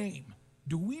common name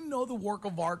do we know the work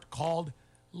of art called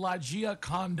La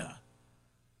Gioconda?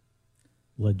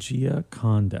 La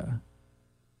Gioconda.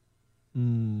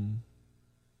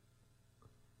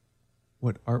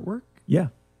 What artwork? Yeah.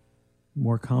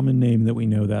 More common name that we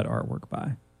know that artwork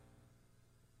by.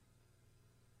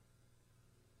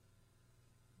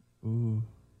 Ooh.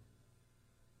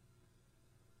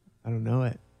 I don't know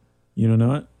it. You don't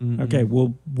know it? Mm-mm. Okay,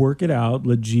 we'll work it out.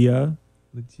 La Gia.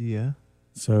 Legia.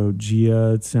 So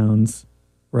Gia, it sounds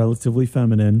relatively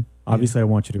feminine. Obviously, I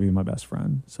want you to be my best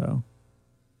friend. So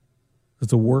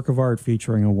it's a work of art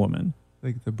featuring a woman.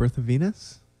 Like the Birth of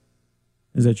Venus?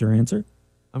 Is that your answer?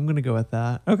 I'm going to go with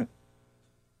that. Okay.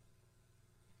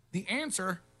 The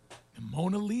answer, the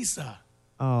Mona Lisa.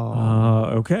 Oh.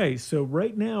 Okay, so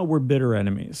right now we're bitter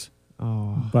enemies,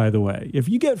 Oh. by the way. If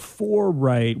you get 4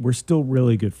 right, we're still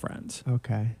really good friends.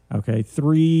 Okay. Okay,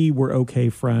 3, we're okay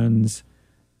friends.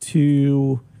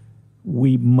 2,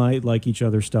 we might like each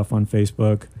other's stuff on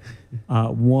Facebook.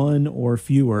 1 or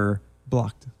fewer,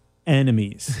 Blocked.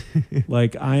 enemies.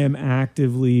 Like, I am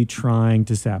actively trying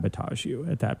to sabotage you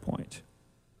at that point.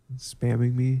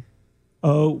 Spamming me.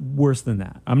 Oh, worse than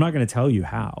that. I'm not going to tell you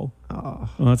how. Oh.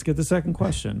 Well, let's get the second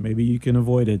question. Maybe you can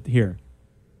avoid it here.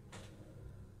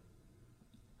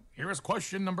 Here is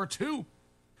question number 2.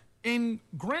 In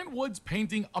Grant Wood's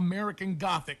painting American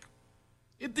Gothic,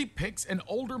 It depicts an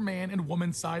older man and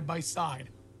woman side by side.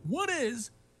 What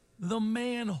is the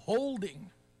man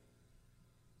holding?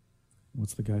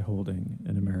 What's the guy holding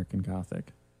in American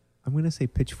Gothic? I'm going to say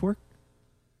pitchfork.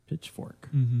 Pitchfork.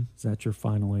 Mm-hmm. Is that your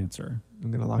final answer? I'm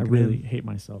going to lock I it really in. hate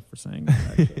myself for saying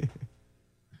that, actually.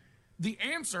 The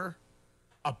answer,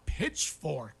 a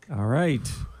pitchfork. All right.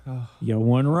 You got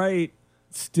one right.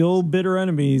 Still bitter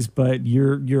enemies, but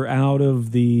you're out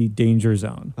of the danger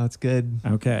zone. That's good.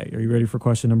 Okay. Are you ready for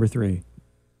question number 3?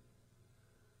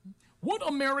 What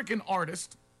American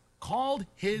artist called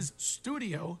his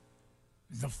studio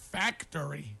The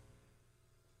Factory?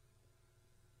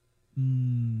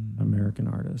 American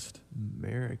artist.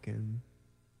 American.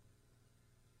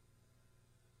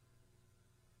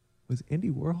 Was Andy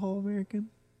Warhol American?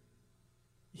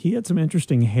 He had some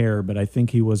interesting hair, but I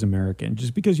think he was American.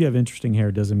 Just because you have interesting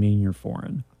hair doesn't mean you're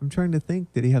foreign. I'm trying to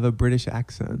think. Did he have a British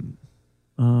accent?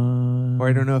 Or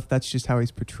I don't know if that's just how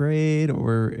he's portrayed,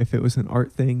 or if it was an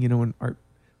art thing. You know, when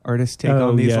artists take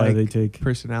on these they take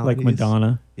personalities, like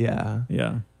Madonna. Yeah,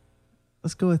 Yeah.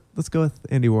 let's go with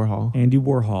Andy Warhol. Andy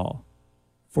Warhol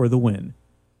for the win.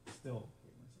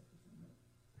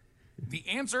 The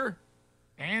answer,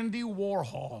 Andy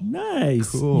Warhol.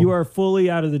 Nice. Cool. You are fully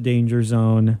out of the danger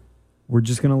zone. We're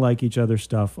just going to like each other's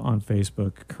stuff on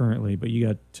Facebook currently, but you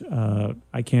got,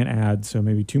 I can't add, so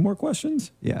maybe 2 more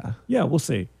questions? Yeah, Yeah, we'll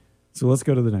see. So let's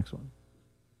go to the next one.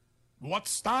 What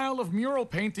style of mural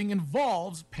painting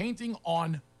involves painting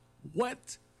on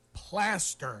wet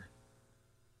plaster?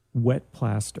 Wet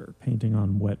plaster. Painting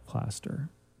on wet plaster.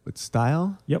 with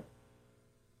style. Yep.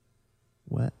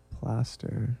 Wet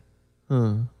plaster.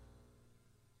 Huh.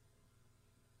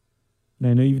 Now,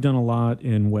 I know you've done a lot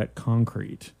in wet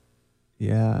concrete.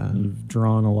 Yeah. You've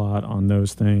drawn a lot on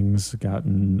those things,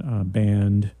 gotten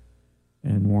banned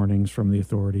and warnings from the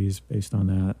authorities based on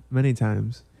that. Many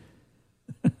times.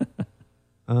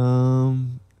 Are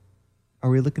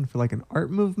we looking for like an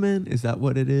art movement? Is that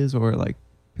what it is? Or like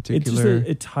particular? It's just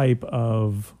a type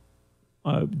of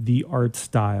the art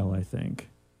style, I think.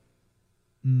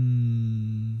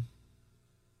 I'm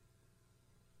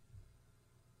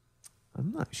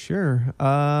not sure.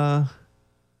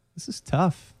 This is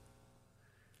tough.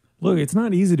 Look, it's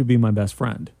not easy to be my best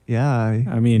friend. Yeah.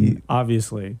 I mean,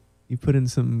 obviously. You put in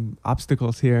some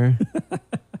obstacles here.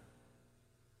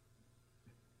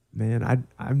 Man,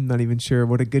 I'm not even sure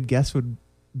what a good guess would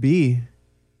be.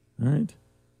 All right.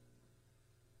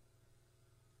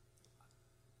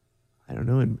 I don't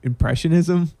know.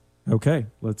 Impressionism? Okay,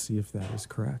 let's see if that is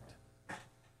correct.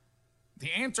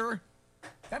 The answer,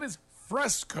 that is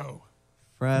fresco.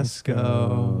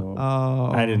 Fresco.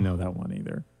 Oh. I didn't know that one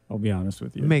either. I'll be honest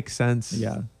with you. Makes sense.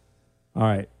 Yeah. All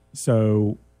right.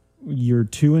 So you're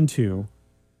 2-2.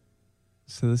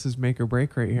 So this is make or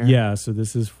break right here. Yeah. So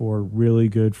this is for really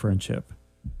good friendship.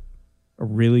 A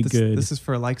really good. This is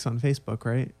for likes on Facebook,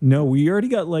 right? No, we already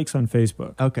got likes on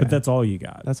Facebook. Okay. But that's all you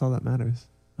got. That's all that matters.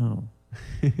 Oh.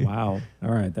 Wow.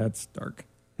 All right. That's dark.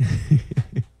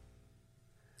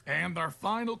 And our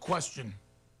final question.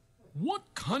 What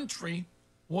country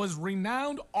was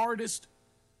renowned artist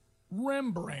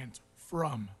Rembrandt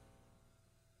from?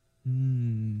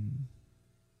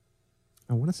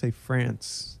 I want to say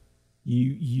France.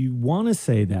 You want to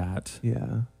say that,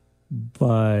 Yeah.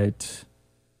 but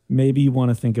maybe you want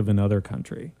to think of another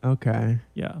country. Okay.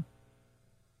 Yeah.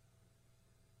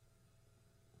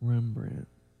 Rembrandt.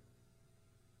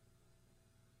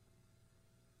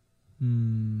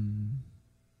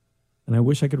 And I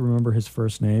wish I could remember his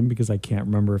first name because I can't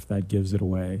remember if that gives it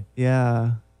away.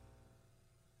 Yeah.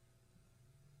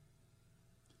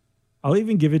 I'll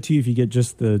even give it to you if you get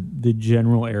just the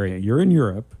general area. You're in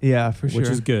Europe, Yeah, for sure. which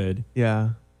is good.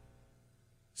 Yeah.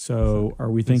 So are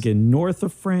we thinking north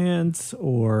of France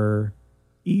or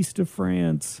east of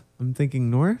France? I'm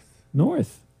thinking north.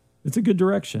 North. It's a good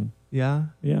direction. Yeah.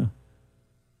 Yeah.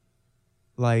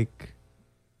 Like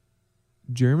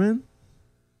German?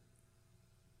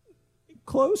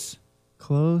 Close.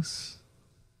 Close.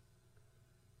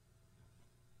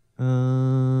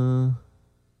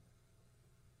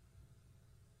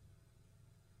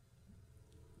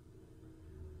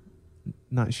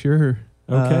 Not sure.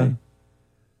 Okay.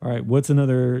 All right. What's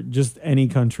another, just any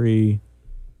country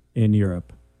in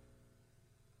Europe?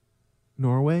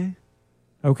 Norway?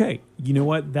 Okay. You know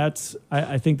what?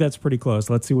 I think that's pretty close.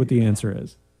 Let's see what the answer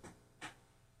is.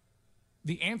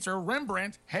 The answer,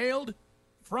 Rembrandt hailed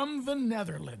from the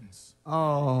Netherlands.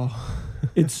 Oh,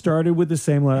 It started with the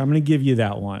same letter. I'm going to give you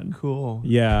that one. cool.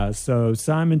 Yeah. So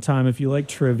Simon Time, if you like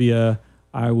trivia,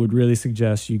 I would really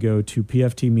suggest you go to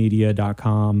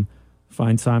pftmedia.com,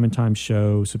 find Simon Time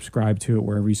Show, subscribe to it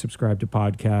wherever you subscribe to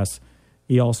podcasts.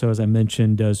 He also, as I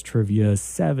mentioned, does trivia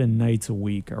 7 nights a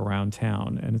week around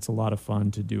town, and it's a lot of fun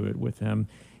to do it with him.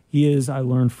 He is, I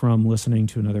learned from listening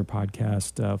to another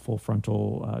podcast, Full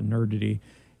Frontal Nerdity,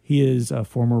 he is a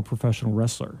former professional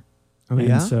wrestler. Oh, and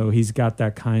yeah? so he's got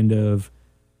that kind of,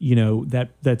 you know,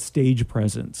 that stage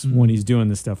presence when he's doing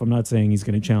this stuff. I'm not saying he's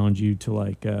going to challenge you to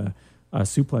like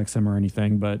suplex him or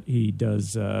anything, but he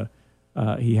does,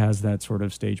 he has that sort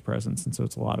of stage presence. And so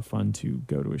it's a lot of fun to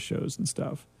go to his shows and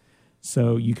stuff.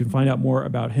 So you can find out more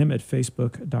about him at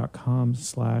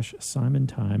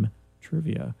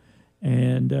facebook.com/SimonTimeTrivia.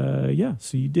 And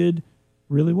so you did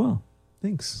really well.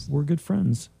 Thanks. We're good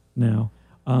friends now.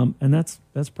 And that's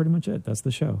pretty much it. That's the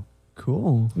show.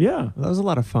 Cool. Yeah. Well, that was a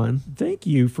lot of fun. Thank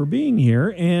you for being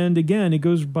here. And again, it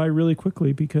goes by really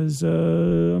quickly because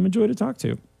I'm a joy to talk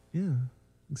to. Yeah,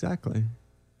 exactly.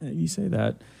 You say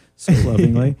that so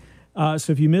lovingly.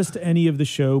 So if you missed any of the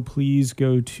show, please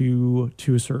go to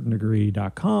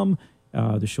toacertaindegree.com.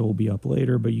 The show will be up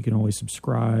later, but you can always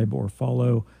subscribe or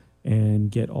follow and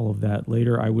get all of that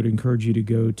later. I would encourage you to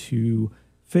go to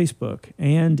Facebook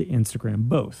and Instagram,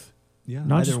 both. Yeah,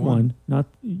 Not just one. Not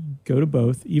go to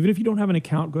both. Even if you don't have an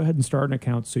account, go ahead and start an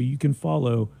account so you can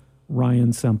follow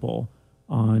Ryan Semple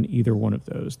on either one of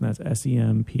those. And that's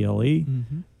SEMPLE.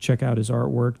 Check out his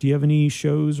artwork. Do you have any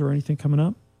shows or anything coming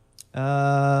up?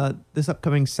 This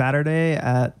upcoming Saturday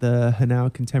at the Hanau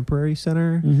Contemporary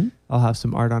Center, I'll have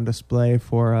some art on display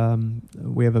for,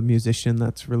 we have a musician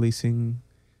that's releasing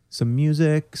some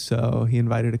music. So he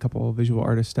invited a couple of visual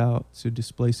artists out to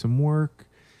display some work.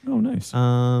 Oh, nice.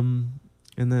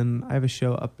 And then I have a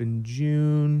show up in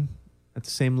June at the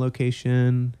same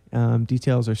location.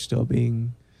 Details are still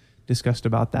being discussed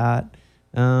about that.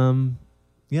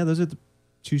 Those are the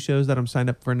 2 shows that I'm signed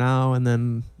up for now. And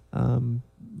then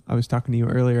I was talking to you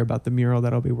earlier about the mural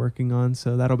that I'll be working on.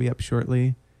 So that'll be up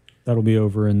shortly. That'll be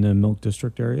over in the Milk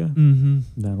District area.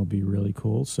 That'll be really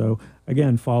cool. So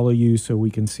again, follow you so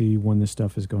we can see when this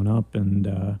stuff is going up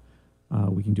and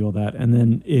we can do all that. And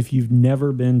then if you've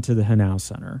never been to the Hanau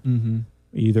Center,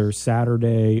 either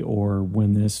Saturday or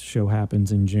when this show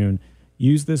happens in June,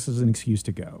 use this as an excuse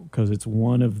to go because it's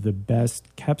one of the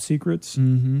best kept secrets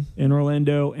in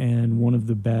Orlando and one of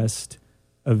the best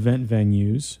event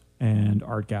venues and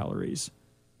art galleries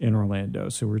in Orlando.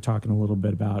 So we're talking a little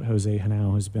bit about Jose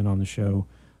Hanau, who's been on the show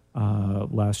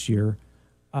last year.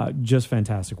 Just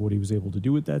fantastic what he was able to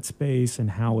do with that space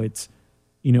and how it's,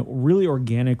 you know, really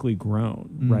organically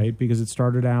grown, right? Because it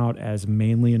started out as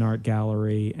mainly an art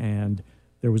gallery and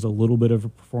there was a little bit of a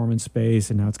performance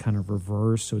space and now it's kind of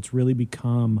reversed. So it's really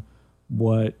become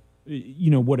what,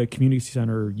 you know, what a community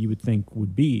center you would think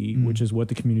would be, which is what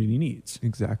the community needs.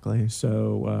 Exactly.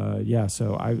 So,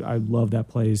 so I love that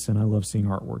place and I love seeing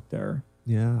artwork there.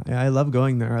 Yeah, I love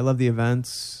going there. I love the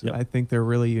events. Yep. I think they're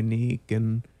really unique.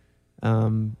 And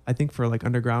I think for like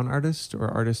underground artists or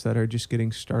artists that are just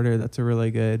getting started, that's a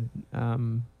really good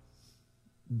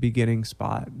beginning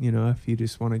spot. You know, if you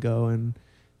just want to go and,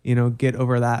 you know, get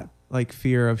over that like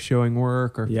fear of showing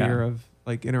work or fear of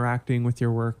like interacting with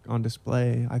your work on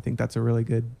display, I think that's a really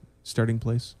good starting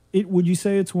place. Would you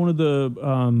say it's one of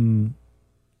the,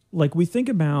 like we think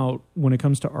about when it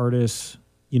comes to artists,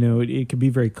 you know, it could be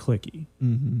very cliquey.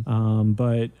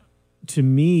 But to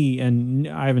me, and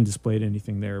I haven't displayed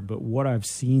anything there, but what I've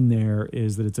seen there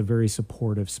is that it's a very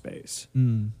supportive space.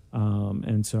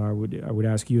 And so I would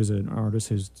ask you as an artist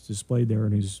who's displayed there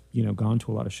and who's, you know, gone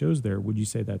to a lot of shows there, would you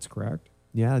say that's correct?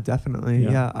 Yeah, definitely.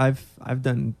 Yeah. I've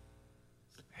done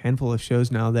a handful of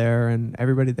shows now there and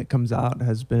everybody that comes out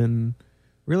has been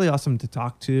really awesome to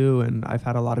talk to. And I've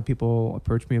had a lot of people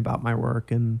approach me about my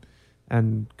work and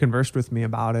conversed with me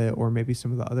about it or maybe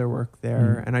some of the other work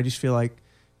there. And I just feel like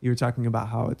you were talking about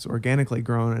how it's organically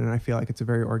grown, and I feel like it's a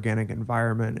very organic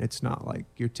environment. It's not like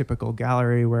your typical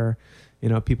gallery where, you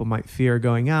know, people might fear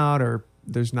going out or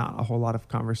there's not a whole lot of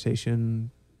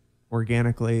conversation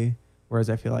organically, whereas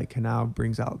I feel like Hanau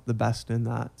brings out the best in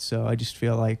that. So I just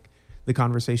feel like the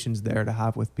conversation's there to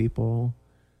have with people.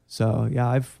 So yeah,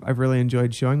 I've really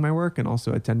enjoyed showing my work and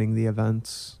also attending the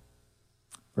events.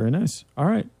 Very nice. All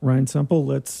right, Ryan Semple,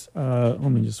 let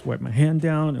me just wipe my hand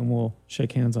down and we'll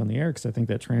shake hands on the air because I think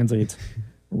that translates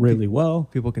really well.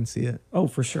 People can see it. Oh,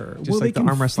 for sure. Just like the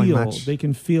arm wrestling match. They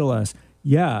can feel us.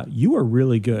 Yeah, you are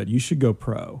really good. You should go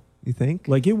pro. You think?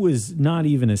 Like it was not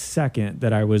even a second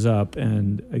that I was up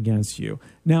and against you.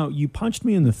 Now, you punched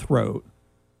me in the throat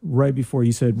right before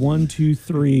you said 1, 2,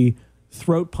 3,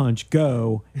 throat punch,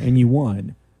 go, and you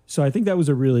won. So I think that was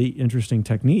a really interesting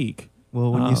technique.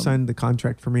 Well, when you signed the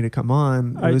contract for me to come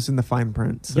on, it was in the fine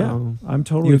print. So yeah, I'm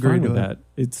totally fine with that.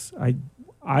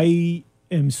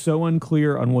 am so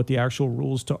unclear on what the actual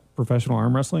rules to professional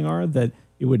arm wrestling are that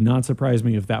it would not surprise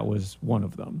me if that was one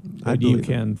of them. That you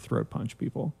can throat punch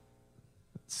people.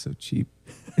 That's so cheap.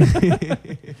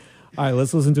 All right,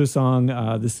 let's listen to a song.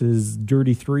 This is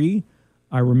Dirty 3.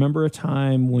 I Remember a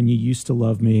Time When You Used to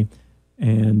Love Me,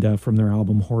 and from their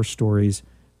album Horror Stories.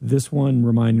 This one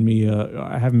reminded me,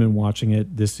 I haven't been watching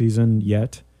it this season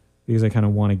yet because I kind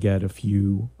of want to get a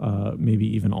few, maybe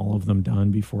even all of them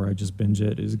done before I just binge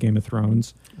it, is Game of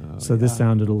Thrones. This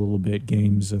sounded a little bit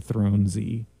Games of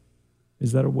Thrones-y.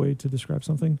 Is that a way to describe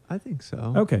something? I think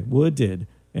so. Okay, well, it did.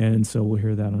 And so we'll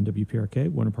hear that on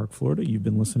WPRK, Winter Park, Florida. You've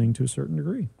been listening to A Certain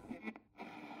Degree.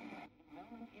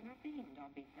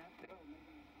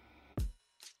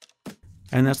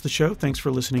 And that's the show. Thanks for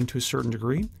listening to A Certain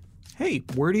Degree. Hey,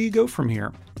 where do you go from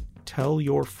here? Tell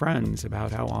your friends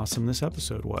about how awesome this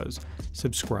episode was.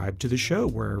 Subscribe to the show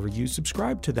wherever you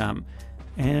subscribe to them.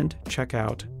 And check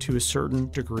out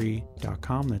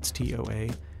toacertaindegree.com. That's TOA,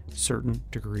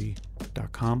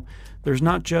 certaindegree.com. There's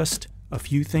not just a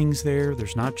few things there.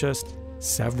 There's not just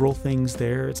several things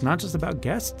there. It's not just about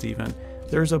guests even.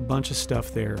 There's a bunch of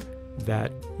stuff there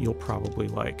that you'll probably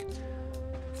like.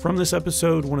 From this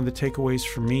episode, one of the takeaways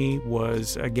for me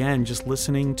was, again, just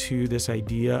listening to this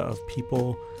idea of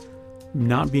people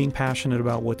not being passionate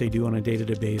about what they do on a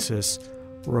day-to-day basis,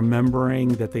 remembering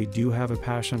that they do have a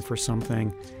passion for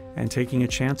something, and taking a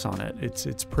chance on it.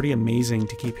 It's pretty amazing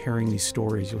to keep hearing these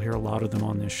stories. You'll hear a lot of them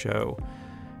on this show.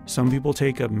 Some people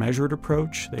take a measured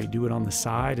approach. They do it on the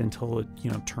side until it,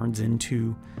 turns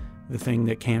into the thing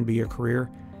that can be a career.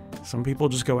 Some people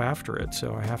just go after it.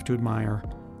 So I have to admire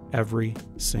every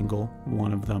single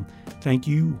one of them. Thank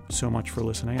you so much for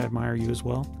listening. I admire you as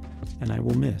well, and I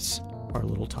will miss our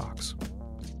little talks.